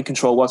has been in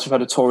control whilst we've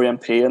had a Tory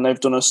MP, and they've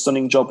done a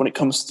stunning job when it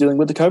comes to dealing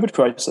with the COVID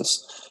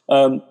crisis.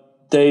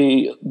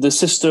 The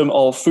system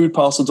of food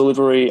parcel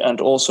delivery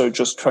and also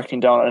just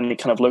cracking down on any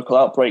kind of local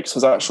outbreaks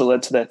has actually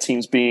led to their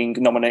teams being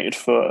nominated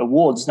for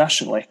awards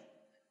nationally.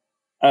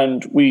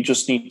 And we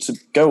just need to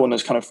go on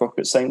those kind of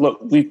rockets saying,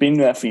 look, we've been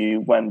there for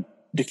you when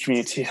the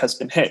community has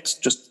been hit.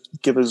 Just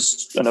give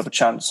us another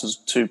chance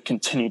to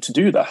continue to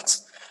do that.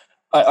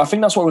 I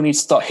think that's what we need to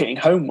start hitting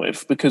home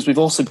with, because we've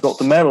also got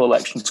the mayoral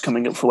elections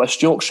coming up for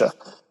West Yorkshire.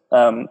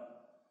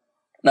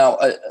 Now,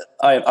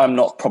 I'm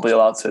not probably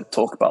allowed to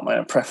talk about my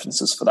own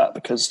preferences for that,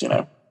 because,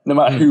 no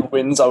matter who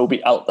wins, I will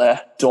be out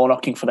there door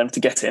knocking for them to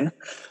get in.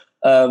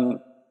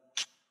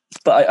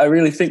 But I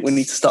really think we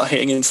need to start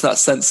hitting into that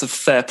sense of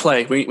fair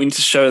play. We need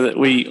to show that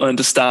we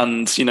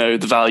understand, the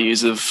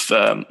values of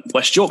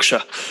West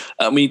Yorkshire.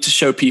 We need to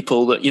show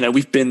people that,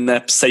 we've been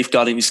there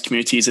safeguarding these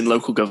communities in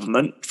local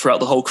government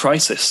throughout the whole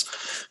crisis.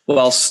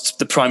 Whilst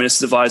the Prime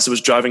Minister's advisor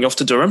was driving off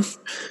to Durham,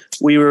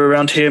 we were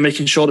around here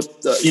making sure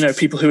that,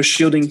 people who were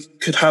shielding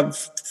could have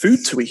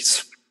food to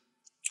eat.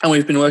 And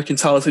we've been working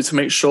tirelessly to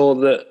make sure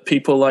that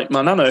people like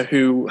my nana,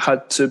 who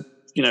had to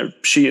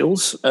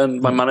shield,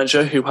 and my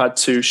manager, who had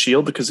to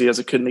shield because he has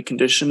a kidney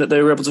condition, that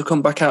they were able to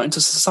come back out into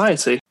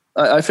society.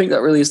 I think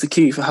that really is the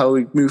key for how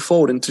we move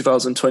forward in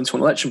 2021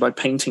 election, by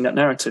painting that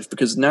narrative,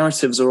 because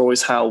narratives are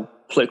always how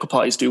political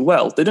parties do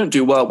well. They don't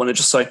do well when they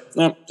just say,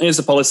 here's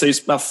the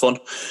policies, have fun.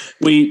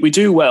 We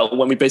do well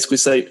when we basically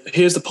say,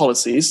 here's the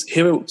policies,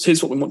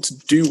 here's what we want to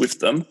do with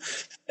them,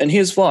 and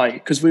here's why,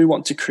 because we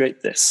want to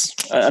create this.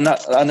 And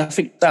I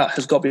think that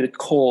has got to be the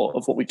core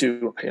of what we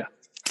do up here.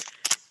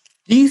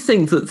 Do you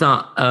think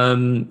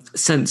that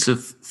sense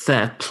of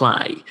fair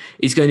play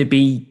is going to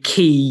be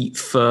key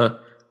for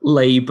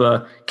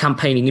Labour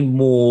campaigning in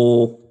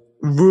more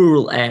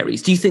rural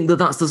areas? Do you think that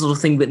that's the sort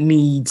of thing that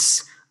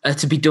needs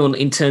to be done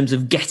in terms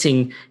of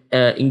getting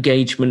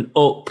engagement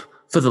up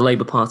for the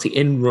Labour Party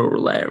in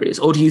rural areas?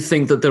 Or do you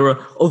think that there are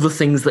other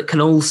things that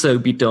can also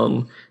be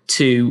done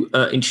to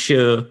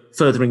ensure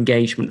further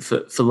engagement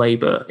for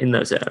Labour in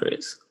those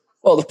areas?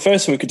 Well, the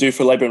first thing we could do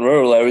for Labour in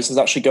rural areas is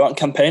actually go out and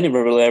campaign in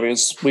rural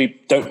areas.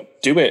 We don't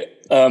do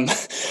it. And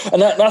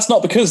that's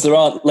not because there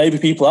aren't Labour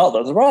people out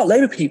there. There are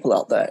Labour people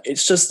out there.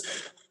 It's just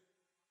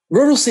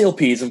rural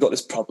CLPs have got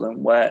this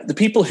problem where the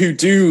people who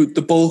do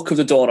the bulk of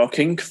the door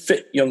knocking,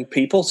 fit young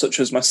people such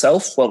as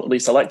myself, well, at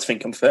least I like to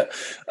think I'm fit,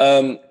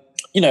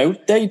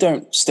 they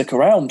don't stick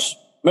around.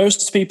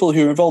 Most people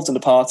who are involved in the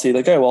party,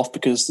 they go off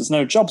because there's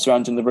no jobs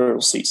around in the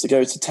rural seats. They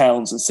go to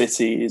towns and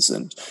cities,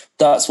 and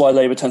that's why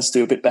Labour tends to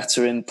do a bit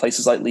better in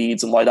places like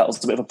Leeds, and why that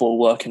was a bit of a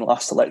bulwark in the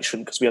last election,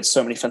 because we had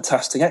so many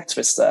fantastic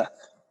activists there.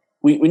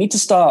 We need to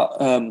start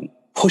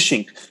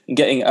pushing and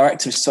getting our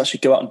activists to actually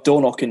go out and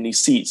door knock in these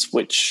seats,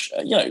 which,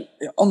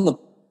 on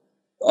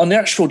the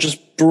actual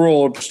just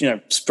broad,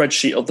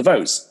 spreadsheet of the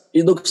votes,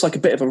 it looks like a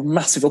bit of a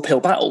massive uphill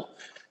battle.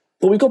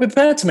 But we've got to be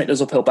prepared to make those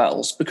uphill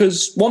battles,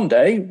 because one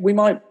day we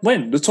might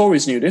win. The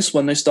Tories knew this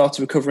when they started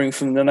recovering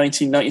from the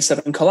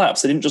 1997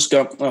 collapse. They didn't just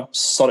go, "Oh,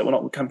 sod it, we're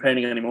not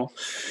campaigning anymore."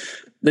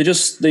 They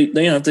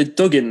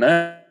dug in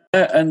there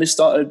and they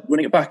started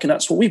winning it back, and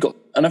that's what we've got.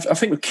 And I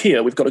think with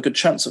Keir, we've got a good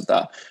chance of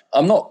that.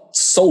 I'm not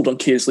sold on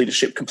Keir's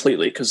leadership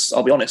completely, because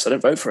I'll be honest, I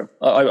didn't vote for him.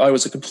 I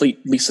was a complete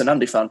Lisa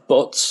Nandy fan,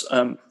 but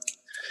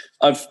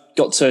I've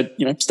got to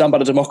stand by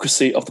the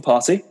democracy of the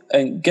party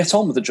and get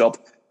on with the job.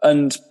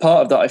 And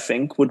part of that, I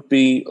think, would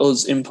be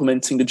us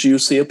implementing the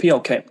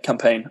GeoCLP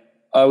campaign.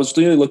 I was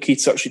really lucky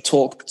to actually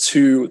talk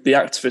to the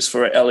activist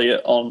for it,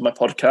 Elliot, on my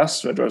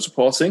podcast, Red Rose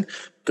Reporting.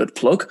 Good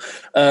plug.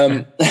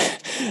 And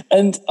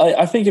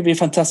I think it'd be a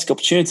fantastic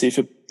opportunity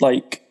for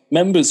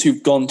members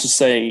who've gone to,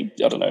 say,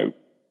 I don't know,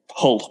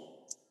 Hull,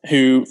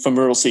 who from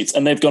rural seats,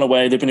 and they've gone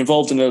away, they've been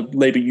involved in a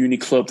Labour uni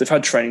club, they've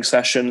had training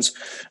sessions,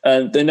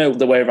 and they know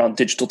their way around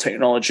digital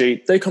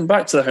technology. They come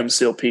back to their home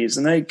CLPs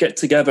and they get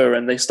together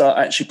and they start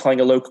actually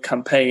playing a local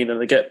campaign, and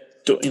they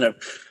get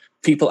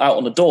people out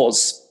on the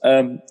doors.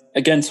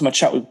 Again, to my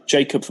chat with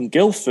Jacob from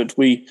Guildford,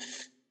 we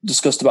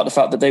discussed about the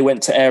fact that they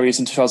went to areas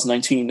in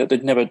 2019 that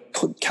they'd never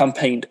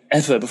campaigned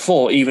ever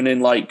before, even in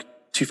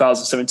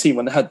 2017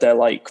 when they had their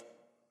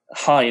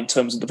high in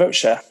terms of the vote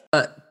share.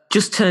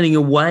 Just turning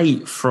away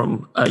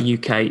from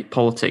UK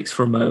politics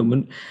for a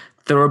moment,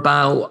 there are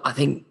about, I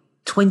think,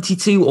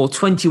 22 or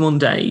 21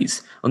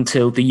 days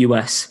until the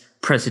US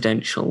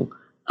presidential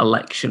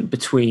election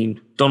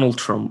between Donald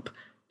Trump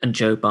and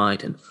Joe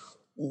Biden.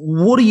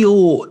 What are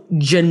your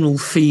general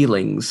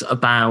feelings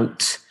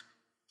about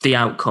the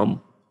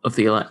outcome of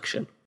the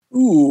election?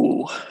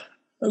 Ooh,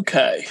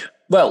 okay.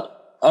 Well,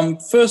 I'm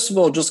first of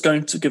all just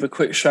going to give a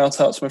quick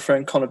shout out to my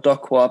friend Conor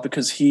Dockwar,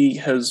 because he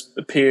has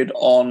appeared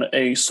on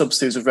a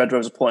sub-series of Red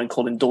Rose Reporting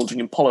called Indulging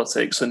in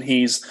Politics, and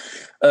he's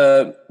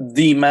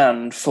the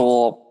man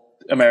for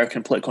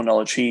American political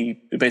knowledge. He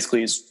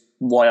basically is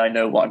why I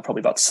know what I'm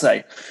probably about to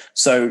say.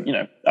 So,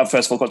 I've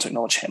first of all got to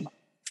acknowledge him.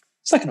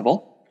 Second of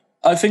all,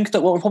 I think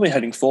that what we're probably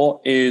heading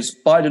for is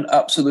Biden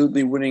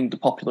absolutely winning the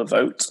popular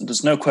vote.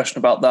 There's no question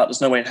about that.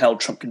 There's no way in hell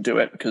Trump can do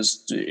it,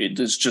 because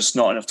there's just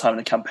not enough time in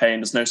the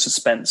campaign. There's no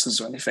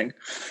suspenses or anything.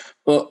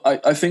 But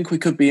I think we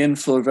could be in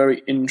for a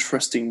very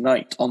interesting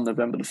night on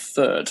November the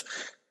 3rd.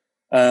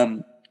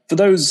 For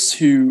those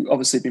who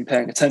obviously have been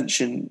paying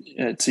attention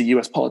to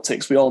US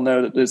politics, we all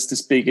know that there's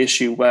this big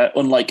issue where,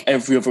 unlike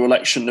every other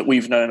election that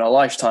we've known in our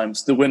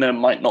lifetimes, the winner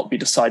might not be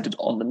decided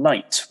on the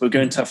night. We're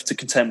going to have to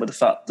contend with the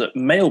fact that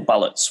mail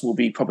ballots will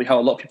be probably how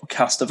a lot of people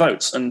cast their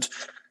votes. And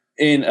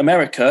in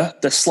America,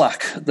 they're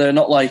slack. They're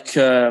not like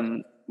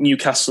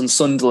Newcastle and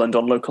Sunderland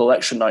on local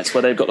election nights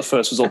where they've got the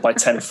first result by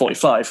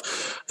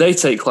 10:45. They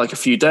take a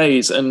few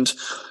days. And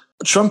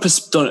Trump has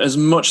done as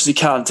much as he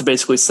can to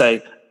basically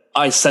say,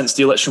 I sense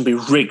the election will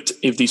be rigged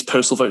if these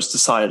postal votes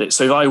decide it.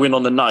 So if I win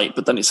on the night,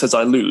 but then it says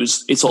I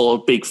lose, it's all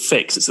a big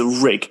fix. It's a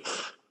rig.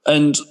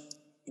 And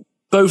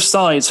both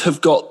sides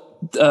have got,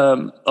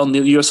 on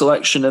the US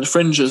election and the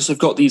fringes, have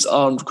got these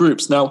armed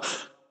groups. Now,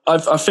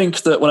 I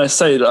think that when I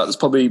say that, there's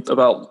probably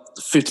about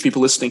 50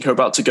 people listening who are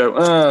about to go,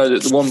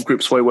 the one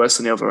group's way worse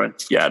than the other. And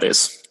yeah, it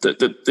is.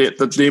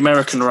 The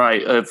American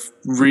right have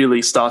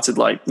really started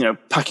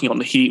packing on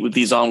the heat with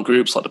these armed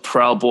groups like the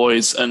Proud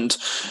Boys, and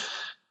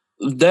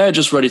they're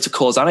just ready to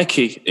cause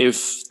anarchy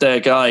if their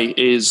guy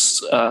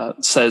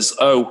says,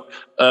 I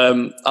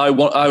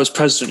was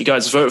president, you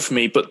guys voted for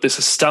me, but this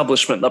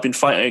establishment that I've been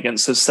fighting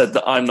against has said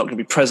that I'm not going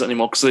to be president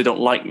anymore because they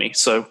don't like me.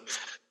 So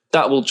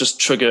that will just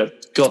trigger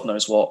God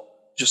knows what,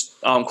 just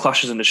armed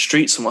clashes in the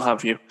streets and what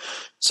have you.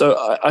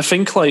 So I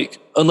think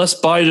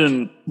unless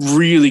Biden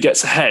really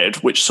gets ahead,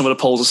 which some of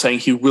the polls are saying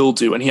he will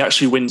do, and he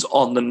actually wins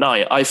on the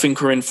night, I think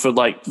we're in for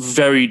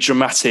very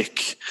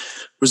dramatic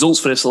results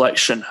for this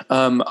election.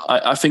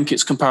 I think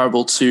it's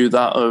comparable to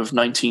that of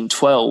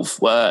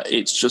 1912, where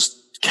it's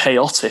just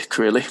chaotic,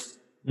 really.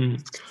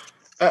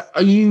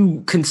 Are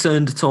you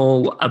concerned at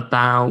all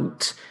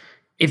about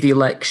if the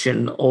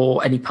election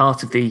or any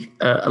part of the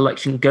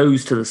election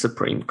goes to the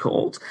Supreme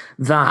Court,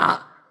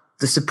 that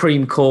the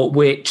Supreme Court,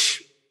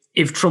 which,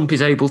 if Trump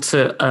is able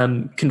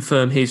to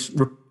confirm his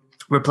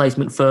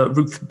replacement for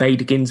Ruth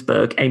Bader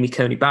Ginsburg, Amy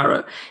Coney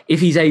Barrett,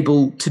 if he's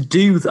able to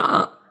do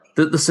that,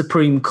 that the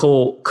Supreme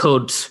Court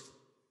could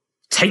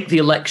take the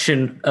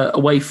election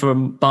away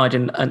from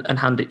Biden and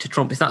hand it to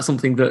Trump? Is that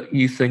something that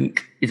you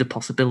think is a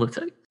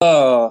possibility?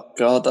 Oh,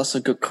 God, that's a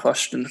good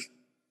question.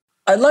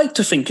 I like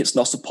to think it's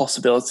not a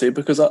possibility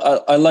because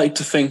I like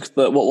to think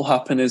that what will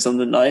happen is on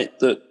the night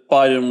that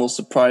Biden will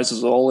surprise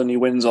us all and he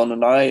wins on the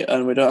night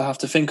and we don't have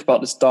to think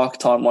about this dark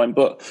timeline.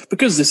 But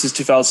because this is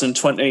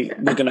 2020,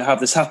 we're going to have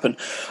this happen.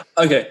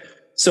 Okay,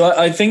 so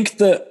I think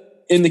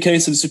that in the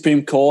case of the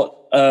Supreme Court,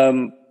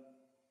 I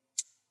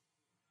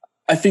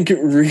think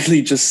it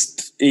really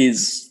just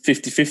is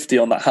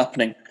 50-50 on that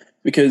happening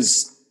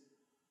because,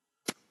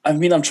 I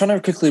mean, I'm trying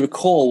to quickly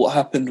recall what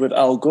happened with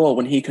Al Gore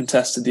when he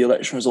contested the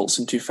election results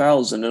in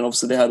 2000, and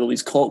obviously they had all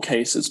these court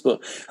cases,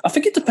 but I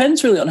think it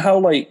depends really on how,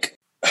 like,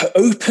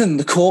 open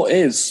the court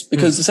is,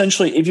 because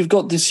essentially if you've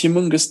got this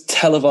humongous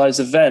televised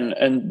event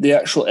and the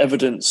actual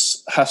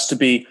evidence has to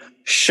be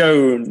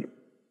shown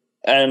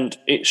and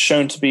it's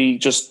shown to be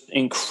just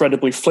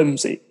incredibly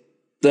flimsy,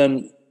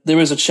 then there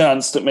is a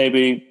chance that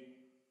maybe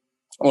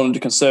one of the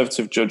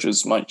conservative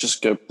judges might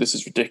just go, this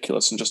is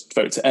ridiculous, and just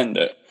vote to end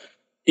it.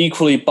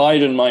 Equally,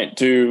 Biden might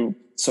do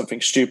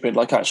something stupid,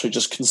 like actually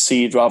just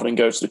concede rather than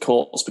go to the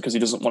courts because he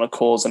doesn't want to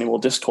cause any more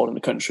discord in the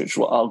country, which is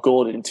what Al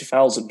Gore did in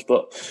 2000.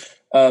 But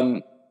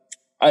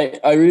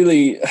I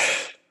really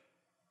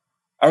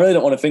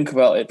don't want to think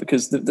about it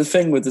because the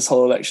thing with this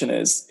whole election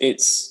is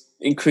it's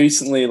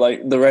increasingly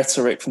like the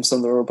rhetoric from some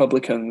of the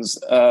Republicans.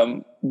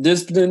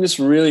 There's been this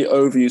really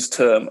overused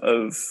term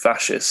of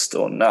fascist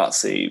or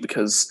Nazi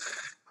because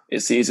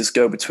it's the easiest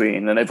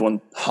go-between, and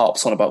everyone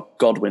harps on about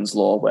Godwin's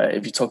law, where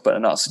if you talk about a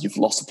Nazi, you've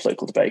lost a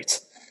political debate.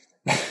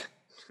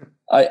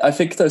 I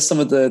think there's some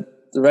of the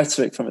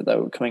rhetoric from it,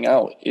 though, coming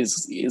out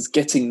is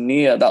getting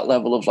near that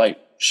level of, like,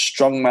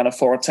 strongman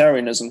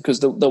authoritarianism, because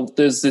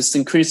there's this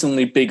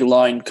increasingly big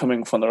line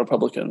coming from the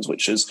Republicans,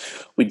 which is,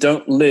 we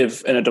don't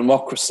live in a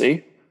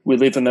democracy, we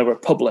live in a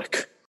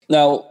republic.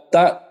 Now,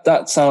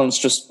 that sounds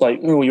just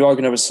like, oh, you're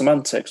arguing over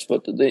semantics,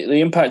 but the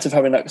impact of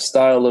having that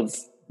style of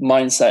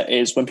mindset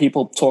is when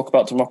people talk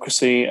about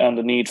democracy and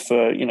the need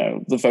for, you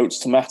know, the votes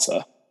to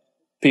matter,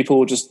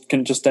 people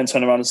can just then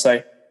turn around and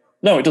say,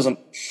 no, it doesn't.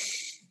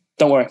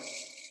 Don't worry.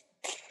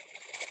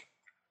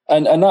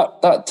 And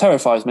that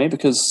terrifies me,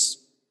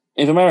 because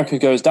if America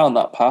goes down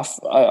that path,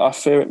 I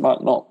fear it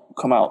might not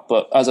come out.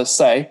 But as I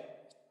say,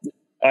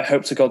 I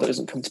hope to God that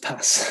doesn't come to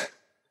pass.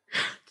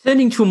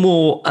 Turning to a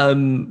more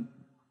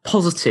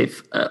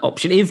positive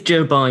option, if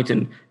Joe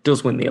Biden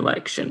does win the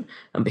election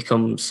and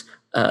becomes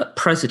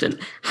president,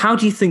 how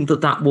do you think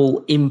that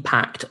will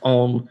impact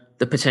on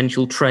the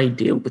potential trade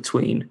deal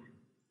between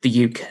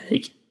the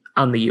UK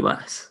and the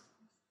US?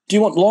 Do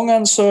you want the long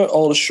answer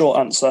or the short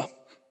answer?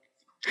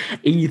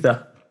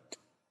 Either.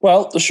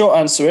 Well, the short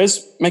answer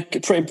is make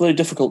it pretty bloody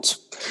difficult.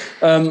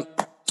 The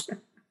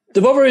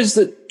bother is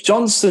that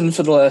Johnson,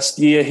 for the last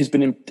year, he's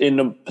been in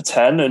number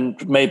 10,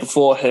 and May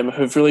before him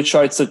have really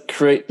tried to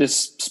create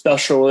this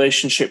special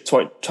relationship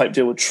type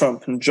deal with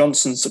Trump. And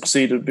Johnson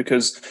succeeded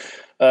because,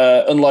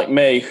 unlike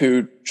May,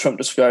 who Trump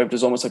described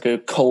as almost like a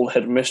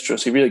cold-headed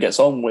mistress, he really gets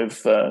on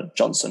with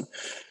Johnson.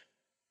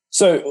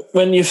 So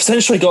when you've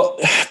essentially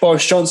got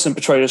Boris Johnson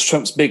portrayed as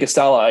Trump's biggest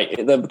ally,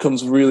 it then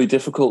becomes really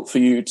difficult for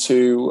you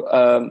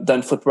to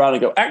then flip around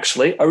and go,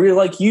 actually, I really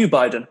like you,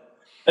 Biden.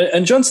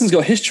 And Johnson's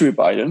got a history with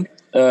Biden.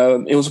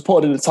 It was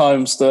reported in the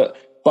Times that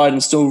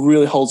Biden still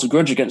really holds a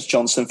grudge against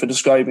Johnson for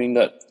describing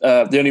that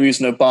the only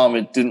reason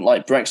Obama didn't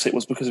like Brexit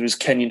was because of his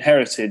Kenyan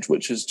heritage,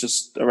 which is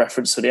just a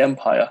reference to the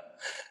empire.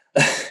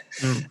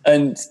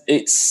 And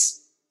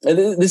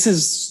this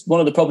is one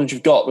of the problems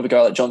you've got with a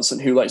guy like Johnson,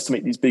 who likes to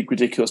make these big,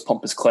 ridiculous,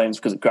 pompous claims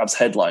because it grabs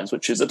headlines,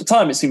 which is, at the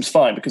time, it seems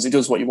fine because it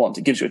does what you want.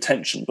 It gives you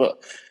attention.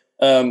 But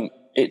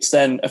it's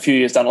then a few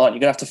years down the line, you're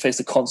going to have to face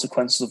the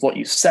consequences of what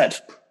you said.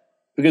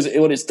 Because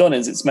what it's done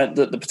is it's meant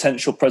that the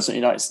potential president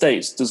of the United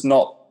States does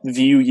not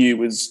view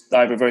you as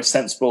either a very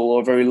sensible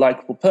or a very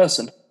likable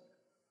person.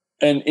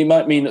 And it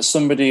might mean that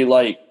somebody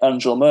like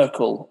Angela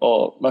Merkel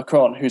or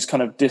Macron, who's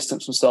kind of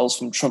distanced themselves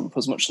from Trump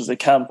as much as they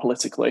can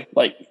politically,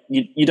 like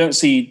you don't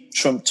see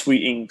Trump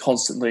tweeting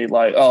constantly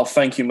like, oh,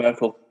 thank you,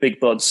 Merkel, big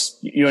buds.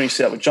 You only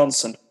see that with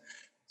Johnson.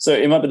 So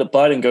it might be that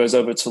Biden goes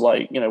over to,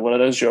 like, you know, one of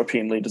those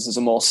European leaders as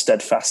a more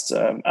steadfast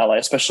ally,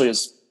 especially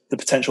as the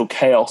potential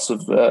chaos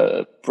of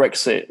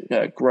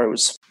Brexit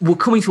grows. We're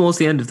coming towards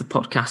the end of the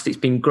podcast. It's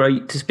been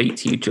great to speak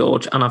to you,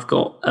 George, and I've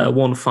got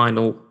one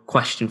final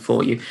question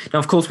for you. Now,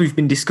 of course, we've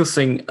been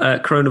discussing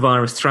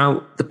coronavirus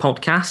throughout the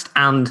podcast,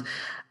 and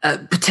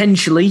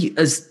potentially,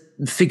 as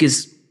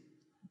figures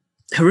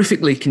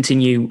horrifically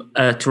continue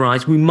to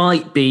rise, we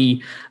might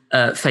be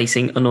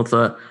facing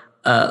another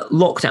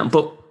lockdown.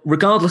 But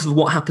regardless of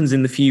what happens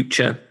in the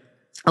future,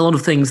 a lot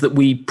of things that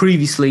we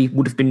previously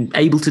would have been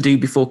able to do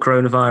before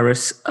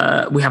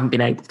coronavirus, we haven't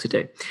been able to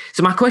do.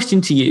 So my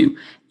question to you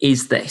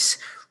is this.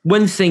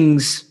 When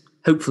things,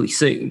 hopefully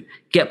soon,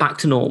 get back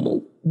to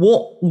normal,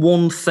 what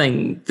one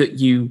thing that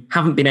you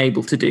haven't been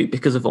able to do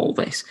because of all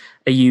this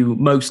are you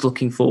most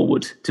looking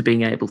forward to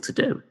being able to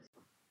do?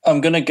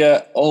 I'm going to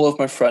get all of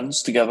my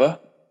friends together.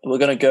 We're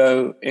going to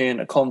go in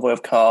a convoy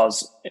of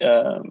cars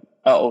out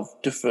of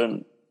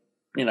different,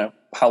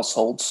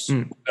 households.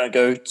 We're going to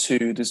go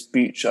to this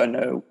beach I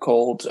know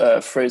called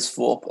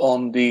Fraserthorpe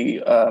on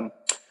the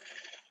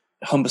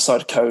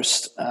Humberside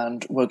coast,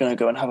 and we're going to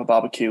go and have a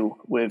barbecue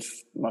with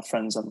my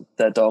friends and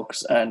their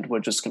dogs, and we're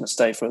just going to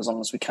stay for as long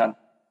as we can.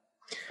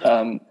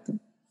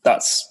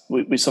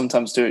 We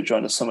sometimes do it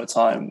during the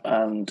summertime,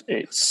 and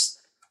it's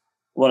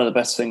one of the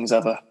best things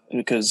ever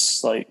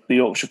because like the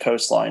Yorkshire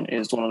coastline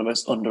is one of the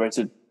most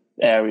underrated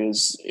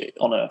areas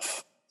on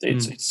earth.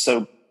 It's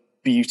so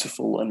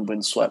beautiful and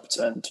windswept,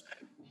 and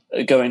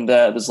going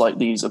there's like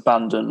these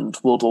abandoned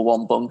World War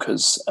I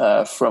bunkers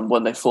from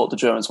when they thought the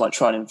Germans might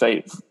try and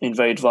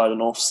invade via the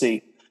North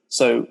Sea.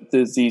 So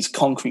there's these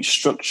concrete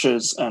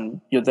structures, and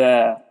you're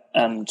there,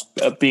 and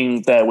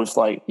being there with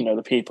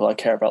the people I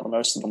care about the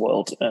most in the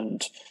world,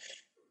 and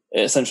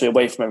essentially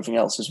away from everything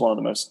else, is one of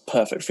the most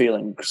perfect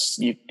feelings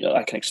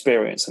I can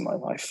experience in my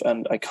life,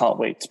 and I can't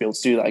wait to be able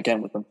to do that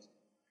again with them.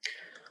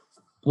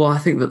 Well, I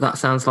think that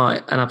sounds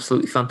like an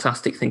absolutely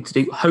fantastic thing to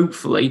do.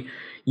 Hopefully,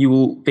 you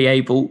will be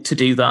able to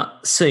do that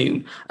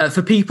soon.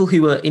 For people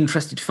who are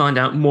interested to find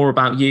out more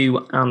about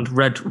you and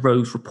Red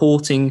Rose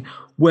Reporting,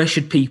 where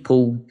should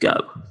people go?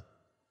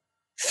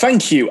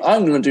 Thank you.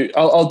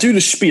 I'll do the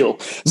spiel.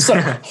 So,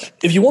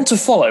 if you want to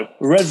follow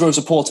Red Rose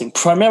Reporting,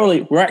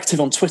 primarily we're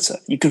active on Twitter.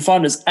 You can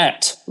find us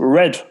at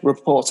Red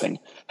Reporting.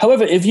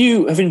 However, if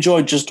you have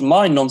enjoyed just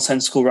my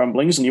nonsensical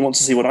ramblings and you want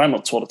to see what I'm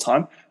up to all the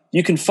time,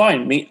 you can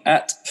find me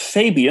at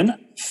Fabian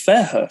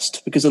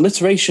Fairhurst, because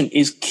alliteration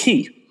is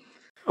key.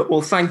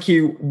 Well, thank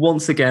you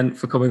once again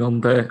for coming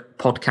on the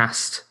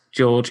podcast,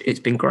 George. It's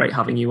been great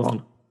having you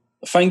on.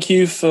 Thank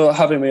you for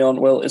having me on,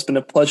 Will. It's been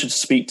a pleasure to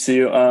speak to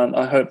you, and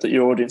I hope that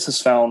your audience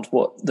has found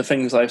the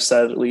things I've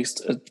said at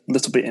least a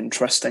little bit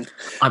interesting.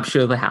 I'm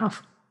sure they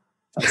have.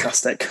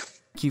 Fantastic.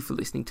 Thank you for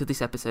listening to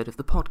this episode of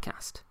the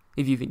podcast.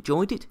 If you've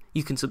enjoyed it,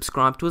 you can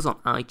subscribe to us on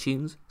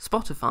iTunes,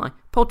 Spotify,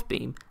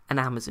 Podbean, and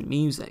Amazon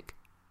Music.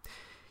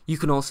 You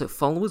can also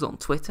follow us on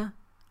Twitter,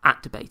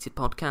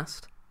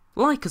 @DebatedPodcast,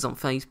 like us on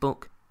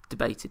Facebook,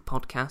 Debated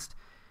Podcast,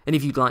 and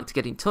if you'd like to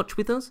get in touch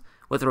with us,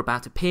 whether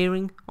about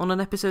appearing on an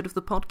episode of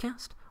the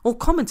podcast or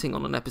commenting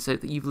on an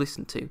episode that you've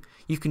listened to,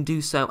 you can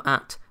do so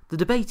at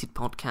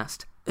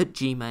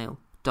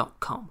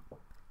thedebatedpodcast@gmail.com.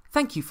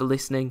 Thank you for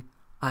listening.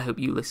 I hope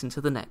you listen to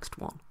the next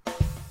one.